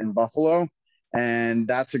backfield in Buffalo. And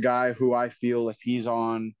that's a guy who I feel if he's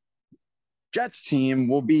on Jets team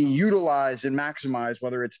will be utilized and maximized,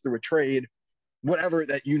 whether it's through a trade, whatever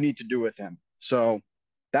that you need to do with him. So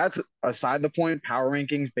that's aside the point. Power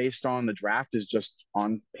rankings based on the draft is just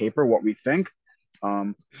on paper what we think.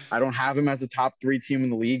 I don't have him as a top 3 team in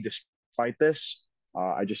the league despite this.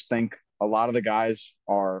 I just think a lot of the guys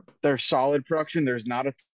they're solid production. There's not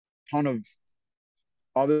a ton of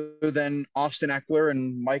other than Austin Eckler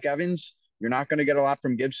and Mike Evans. You're not going to get a lot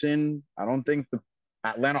from Gibson. I don't think the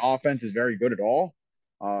Atlanta offense is very good at all.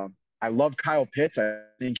 I love Kyle Pitts. I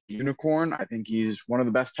think unicorn. I think he's one of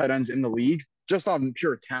the best tight ends in the league, just on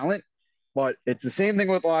pure talent. But it's the same thing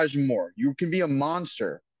with Elijah Moore. You can be a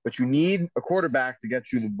monster, but you need a quarterback to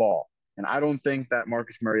get you the ball. And I don't think that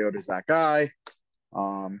Marcus Mariota is that guy.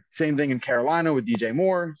 Same thing in Carolina with DJ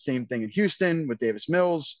Moore. Same thing in Houston with Davis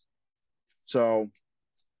Mills. So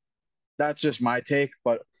that's just my take.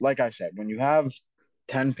 But like I said, when you have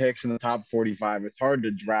 10 picks in the top 45, it's hard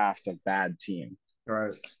to draft a bad team.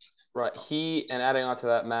 Right. Right. And adding on to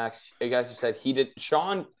that, Max, I guess you said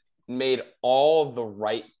Sean made all of the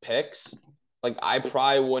right picks. Like, I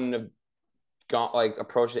probably wouldn't have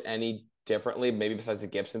approached it any differently, maybe besides the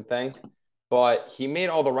Gibson thing. But he made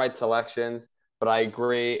all the right selections. But I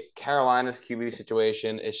agree, Carolina's QB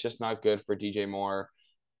situation is just not good for DJ Moore.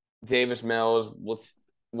 Davis Mills,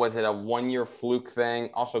 was it a 1-year fluke thing?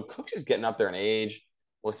 Also, Cooks is getting up there in age.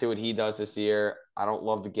 We'll see what he does this year. I don't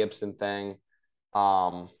love the Gibson thing.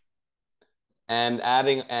 And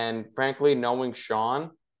frankly, knowing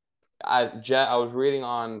Sean, I was reading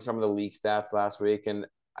on some of the league stats last week, and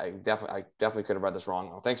I definitely could have read this wrong. I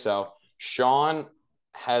don't think so. Sean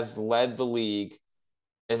has led the league,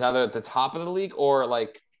 is either at the top of the league or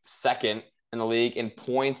like second in the league in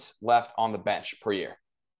points left on the bench per year.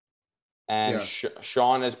 And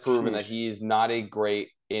Sean has proven that he is not a great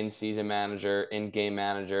in-season manager, in-game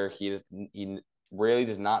manager. He really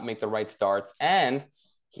does not make the right starts, and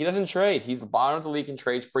he doesn't trade. He's the bottom of the league in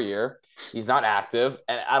trades per year. He's not active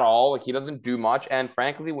at all. Like, he doesn't do much. And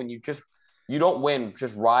frankly, when you don't win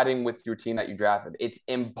just riding with your team that you drafted, it's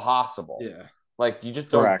impossible. Yeah. Like, you just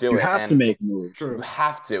don't do it. You have to make moves. True. You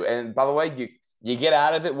have to. And by the way, you get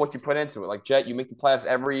out of it what you put into it. Like, Jet, you make the playoffs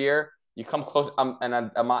every year. You come close, and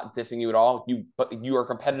I'm not dissing you at all. But you are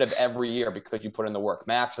competitive every year because you put in the work.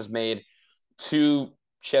 Max has made 2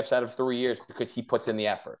 chips out of 3 years because he puts in the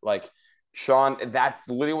effort. Like, Sean, that's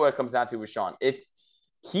literally what it comes down to with Sean. If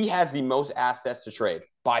he has the most assets to trade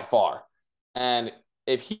by far, and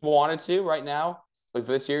if he wanted to right now, like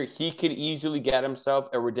this year, he could easily get himself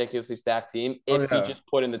a ridiculously stacked team if he just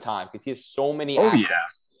put in the time, because he has so many assets. Yeah.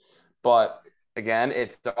 But again,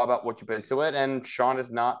 it's all about what you put into it, and Sean has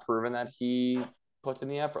not proven that he puts in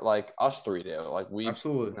the effort like us three do. Like, we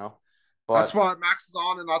absolutely, but that's why Max is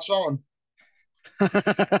on and not Sean.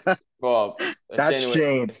 Well, that's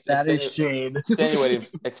shade. That is shade.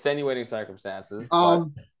 Extenuating circumstances.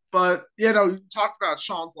 But you talked about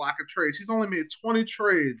Sean's lack of trades. He's only made 20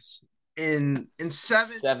 trades in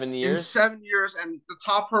 7 years. In 7 years, and the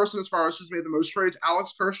top person as far as who's made the most trades,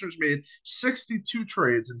 Alex Kirshner's made 62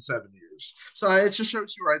 trades in 7 years. So it just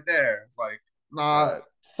shows you right there, like, not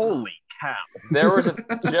holy cow. There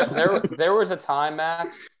was a time,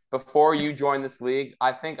 Max, before you joined this league.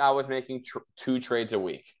 I think I was making 2 trades a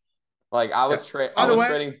week. Like, I was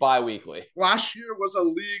trading bi-weekly. Last year was a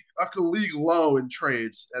league low in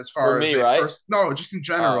trades as far as right? No, just in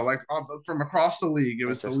general. Like, from across the league, it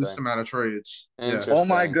was the least amount of trades. Yeah. Oh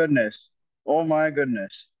my goodness!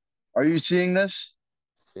 Are you seeing this?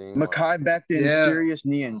 Mekhi Becton serious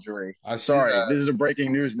knee injury. Sorry, this is a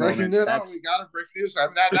breaking news moment. We got a breaking news. I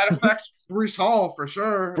mean, that affects Breece Hall for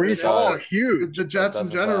sure. Breece Hall is huge. The Jets in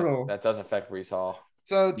general. That does affect Breece Hall.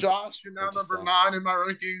 So, Josh, you're now number 9 in my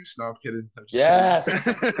rankings. No, I'm kidding.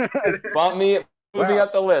 Yes. Bump me. Move me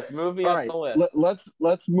up the list. Move me up the list.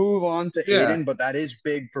 Let's move on to Aiden, but that is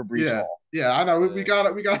big for Breece Hall. Yeah, I know. We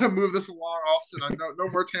gotta move this along, Austin. I know no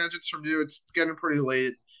more tangents from you. It's getting pretty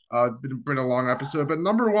late. Been a long episode, but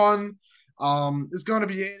number 1 is going to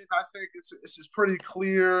be Aiden. I think this is pretty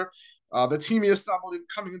clear. The team he assembled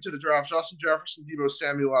coming into the draft: Justin Jefferson, Deebo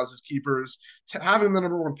Samuel as his keepers, having the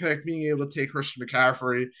number 1 pick, being able to take Christian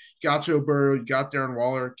McCaffrey. You got Joe Burrow, you got Darren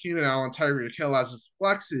Waller, Keenan Allen, Tyreek Hill as his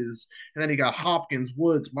flexes, and then you got Hopkins,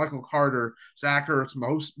 Woods, Michael Carter, Zach Ertz,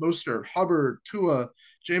 Mostert, Hubbard, Tua,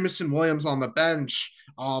 Jameson Williams on the bench.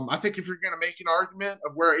 I think if you're going to make an argument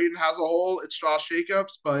of where Aiden has a hole, it's Josh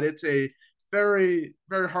Jacobs, but it's a very,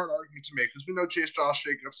 very hard argument to make because we know Josh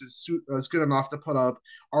Jacobs is good enough to put up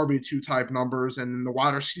RB2 type numbers, and the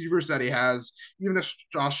wide receivers that he has, even if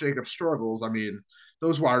Josh Jacobs struggles, I mean,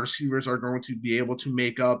 those wide receivers are going to be able to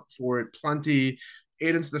make up for it plenty.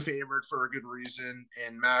 Aiden's the favorite for a good reason,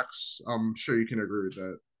 and Max, I'm sure you can agree with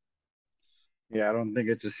that. Yeah, I don't think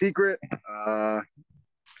it's a secret.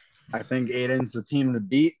 I think Aiden's the team to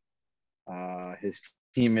beat. His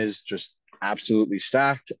team is just absolutely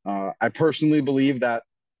stacked. I personally believe that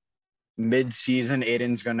mid-season,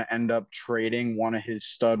 Aiden's going to end up trading one of his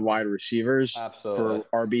stud wide receivers for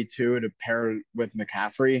RB2 to pair with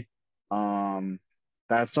McCaffrey.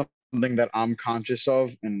 That's something that I'm conscious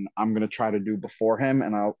of, and I'm going to try to do before him,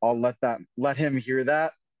 and I'll let him hear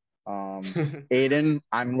that. Aiden,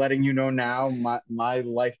 I'm letting you know now, my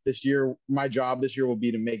life this year, my job this year will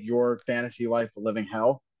be to make your fantasy life a living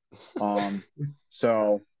hell.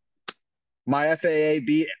 So my FAA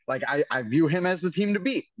beat, like, I view him as the team to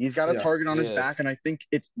beat. He's got a target on his back, and I think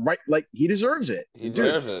it's right. Like, he deserves it. He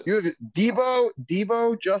deserves it. You have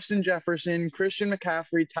Deebo, Justin Jefferson, Christian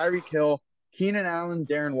McCaffrey, Tyreek Hill, Keenan Allen,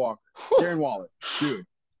 Darren Waller, dude.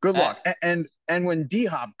 Good luck. And when D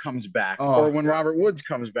Hop comes back, or when Robert Woods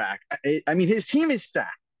comes back, I mean, his team is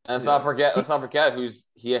stacked. And let's not forget who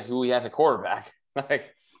he has a quarterback.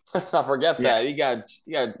 Like, let's not forget that he got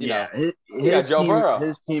Joe Burrow.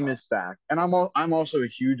 His team is stacked, and I'm also a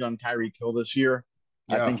huge on Tyreek Hill this year.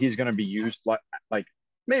 I think he's going to be used like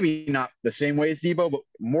maybe not the same way as Debo, but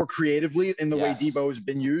more creatively in the way Debo has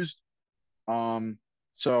been used.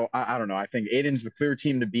 So I don't know. I think Aiden's the clear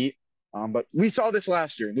team to beat. But we saw this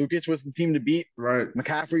last year. Lucas was the team to beat. Right.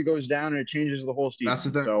 McCaffrey goes down and it changes the whole season. That's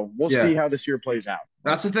the thing. So we'll see how this year plays out.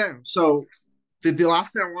 That's the thing. So the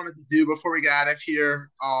last thing I wanted to do before we get out of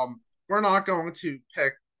here, we're not going to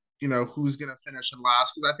pick, who's going to finish in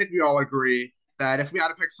last, because I think we all agree that if we had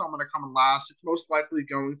to pick someone to come in last, it's most likely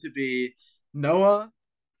going to be Noah.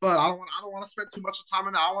 But I don't want to spend too much time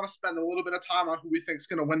on that. I want to spend a little bit of time on who we think is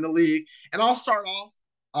going to win the league. And I'll start off.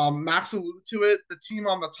 Max alluded to it. The team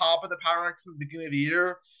on the top of the power ranks at the beginning of the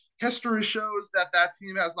year. History shows that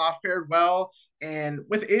team has not fared well. And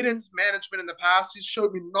with Aiden's management in the past, he's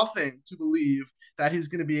showed me nothing to believe that he's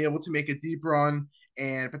going to be able to make a deep run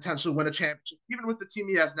and potentially win a championship. Even with the team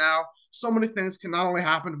he has now, so many things can not only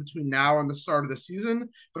happen between now and the start of the season,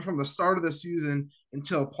 but from the start of the season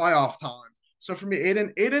until playoff time. So for me,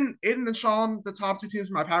 Aiden and Sean, the top two teams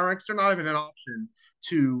in my power ranks, they're not even an option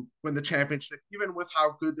to win the championship, even with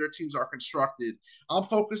how good their teams are constructed. I'm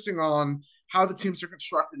focusing on how the teams are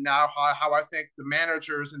constructed now, how I think the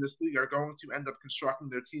managers in this league are going to end up constructing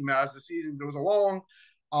their team as the season goes along.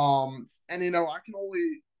 And I can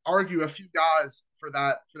only argue a few guys for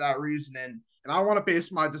that reason, and I want to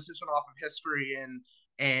base my decision off of history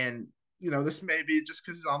and this may be just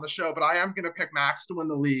because he's on the show, but I am going to pick Max to win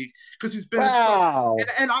the league because he's been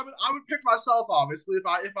and I would pick myself, obviously. If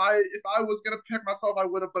I was going to pick myself, I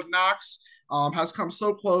would have, but Max has come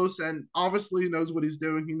so close, and obviously he knows what he's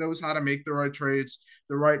doing. He knows how to make the right trades,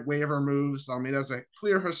 the right waiver moves. He has a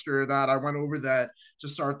clear history of that. I went over that to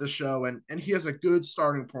start the show, and he has a good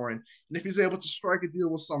starting point. And if he's able to strike a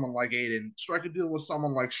deal with someone like Aiden, strike a deal with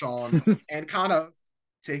someone like Sean, and kind of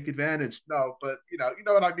take advantage. No, but you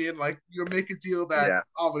know what I mean? Like, you make a deal that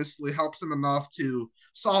obviously helps him enough to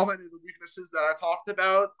solve any of the weaknesses that I talked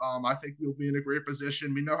about. I think you'll be in a great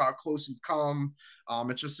position. We know how close you've come.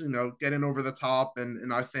 It's just, getting over the top.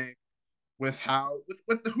 And I think with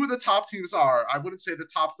who the top teams are, I wouldn't say the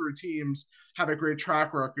top three teams have a great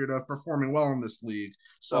track record of performing well in this league.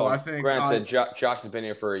 So I think granted, Josh has been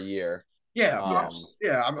here for a year. Yeah.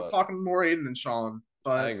 I'm talking more Aiden than Sean,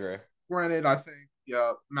 but I agree. Granted, I think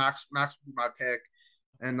Max would be my pick,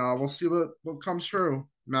 and we'll see what comes true.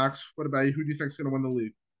 Max, what about you? Who do you think is going to win the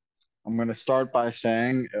league? I'm going to start by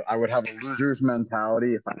saying I would have a loser's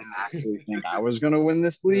mentality if I didn't actually think I was going to win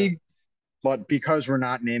this league. But because we're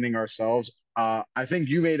not naming ourselves, I think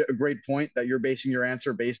you made a great point that you're basing your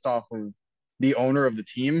answer based off of the owner of the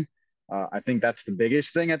team. I think that's the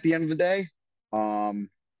biggest thing at the end of the day.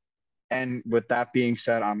 And with that being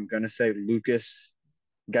said, I'm going to say Lucas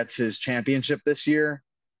gets his championship this year.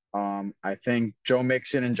 I think Joe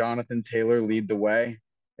Mixon and Jonathan Taylor lead the way.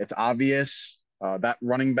 It's obvious that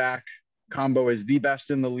running back combo is the best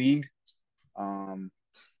in the league.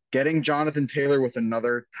 Getting Jonathan Taylor with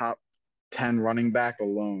another top 10 running back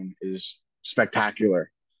alone is spectacular.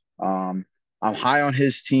 I'm high on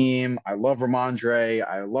his team. I love Ramondre.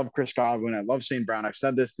 I love Chris Godwin. I love St. Brown. I've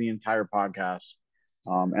said this the entire podcast.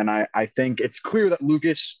 And I think it's clear that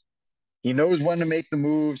Lucas, he knows when to make the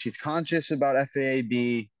moves. He's conscious about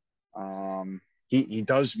FAAB. He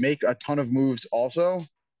does make a ton of moves also.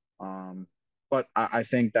 But I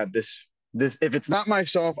think that this if it's not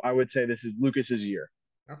myself, I would say this is Lucas's year.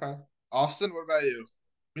 Okay. Austin, what about you?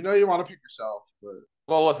 We know you want to pick yourself, but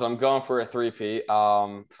well, listen, I'm going for a three-peat.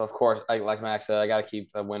 So of course, like Max said, I got to keep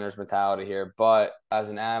a winner's mentality here. But as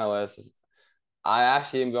an analyst, I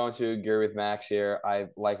actually am going to agree with Max here. I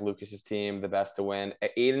like Lucas's team the best to win.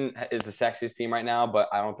 Aiden is the sexiest team right now, but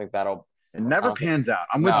I don't think that'll. It never pans out.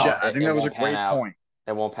 I'm with Jet. I think that was a great point.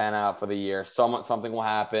 It won't pan out for the year. Something will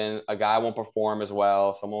happen. A guy won't perform as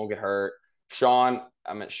well. Someone will get hurt. Sean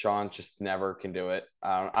just never can do it.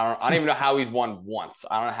 I don't even know how he's won once.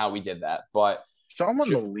 I don't know how we did that, but Sean won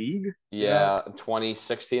the league. Yeah,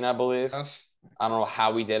 2016, I believe. Yes. I don't know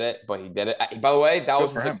how he did it, but he did it. By the way, that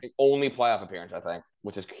was his only playoff appearance, I think,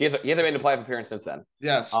 which is he hasn't made a playoff appearance since then.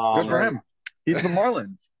 Yes. Good for him. He's the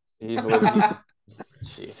Marlins. He's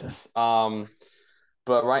Jesus.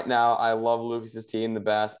 But right now, I love Lucas's team the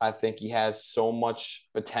best. I think he has so much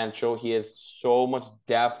potential. He has so much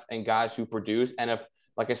depth and guys who produce. And if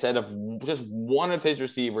just one of his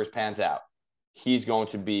receivers pans out, he's going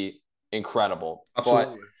to be incredible.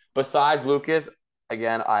 Absolutely. But besides Lucas,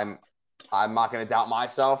 again, I'm not going to doubt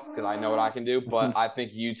myself because I know what I can do, but I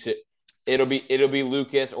think you two, it'll be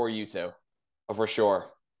Lucas or you two, for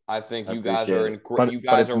sure. I think I you guys appreciate are it. in. But You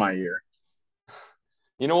but guys it's are. my year.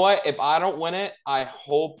 You know what? If I don't win it, I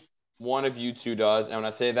hope one of you two does. And when I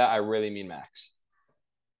say that, I really mean Max.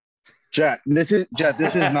 Jet, this is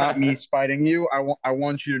not me spiting you. I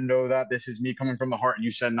want you to know that this is me coming from the heart. And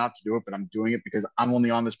you said not to do it, but I'm doing it because I'm only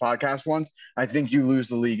on this podcast once. I think you lose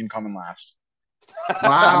the league and come in last.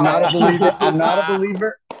 I'm not a Wow. believer. I'm not a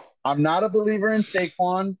believer. I'm not a believer in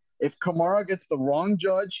Saquon. If Kamara gets the wrong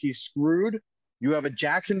judge, he's screwed. You have a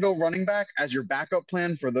Jacksonville running back as your backup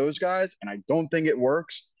plan for those guys, and I don't think it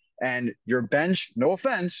works. And your bench, no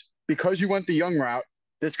offense, because you went the young route,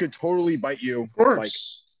 this could totally bite you Of like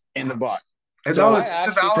course. in the butt. And So no, I it's a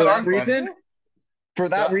actually For valid that think argument. reason, for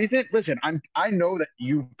that so, reason, listen, I know that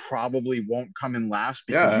you probably won't come in last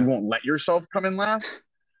because you Yeah. won't let yourself come in last.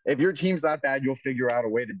 If your team's that bad, you'll figure out a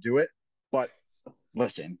way to do it. But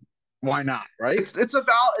listen, why not, right? It's a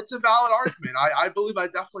valid argument. I believe I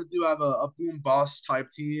definitely do have a boom bust type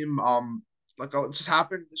team. Like it just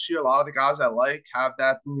happened this year. A lot of the guys I like have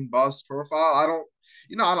that boom bust profile. I don't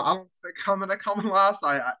think I'm gonna come in last.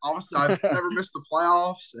 I obviously I've never missed the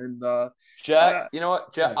playoffs, and Jet, yeah, you know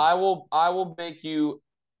what, Jet? yeah. I will make you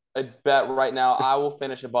a bet right now. I will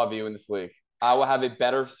finish above you in this league. I will have a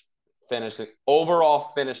better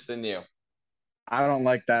overall finish than you. I don't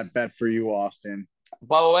like that bet for you, Austin.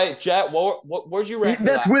 By the way, Jet, where'd you rank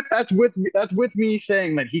me last? That's with me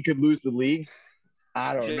saying that he could lose the league.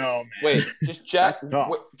 I don't know, man. Wait, just Jet. That's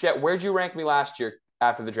tough. Jet, where'd you rank me last year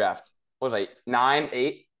after the draft? What was I 9,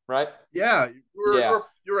 8, right? Yeah, Yeah,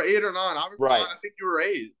 you were 8 or 9. I was right, 9. I think you were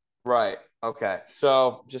 8. right. Okay,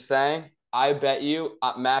 so just saying, I bet you,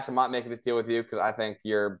 Max. I'm not making this deal with you because I think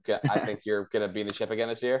you're gonna be in the chip again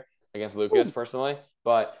this year against Lucas personally.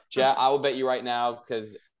 But Jet, I will bet you right now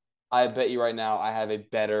because I bet you right now I have a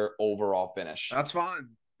better overall finish. That's fine.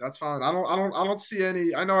 That's fine. I don't see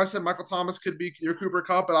any. I know I said Michael Thomas could be your Cooper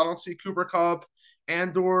Cup, but I don't see Cooper Cup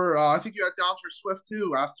and I think you had DeAndre Swift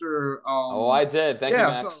too after Oh, I did. Thank you,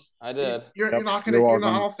 yeah, so Max. I did. you're Yep, not gonna you're I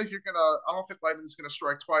welcome. don't think Lightning's gonna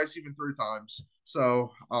strike twice, even 3 times.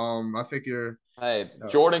 So I think you're Hey, uh,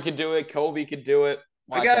 Jordan could do it. Kobe could do it.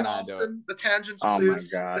 Why again, can't I do it? Austin, the tangents, Oh my please.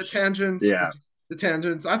 The gosh. tangents, Yeah. the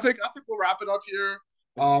tangents. I think we'll wrap it up here.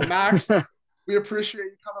 Max, we appreciate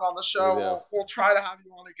you coming on the We show. do. We'll try to have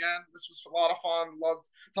you on again. This was a lot of fun. Loved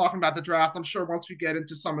talking about the draft. I'm sure once we get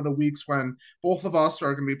into some of the weeks when both of us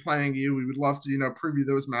are going to be playing you, we would love to preview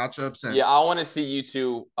those matchups. And Yeah, I want to see you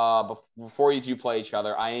two. Before you two play each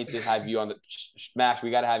other, I need to have you on the Max.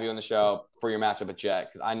 We got to have you on the show for your matchup at Jet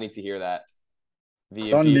because I need to hear that.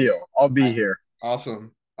 Done deal. I'll be I- here.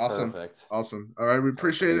 awesome, awesome, Perfect. awesome. All right, we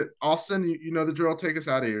appreciate Perfect. it, Austin. You know the drill. Take us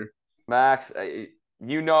out of here. Max,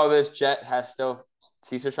 you know this. Jet has still.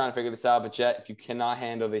 He's still trying to figure this out. But Jet, if you cannot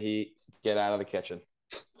handle the heat, get out of the kitchen,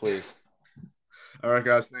 please. All right,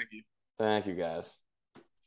 guys. Thank you. Thank you, guys.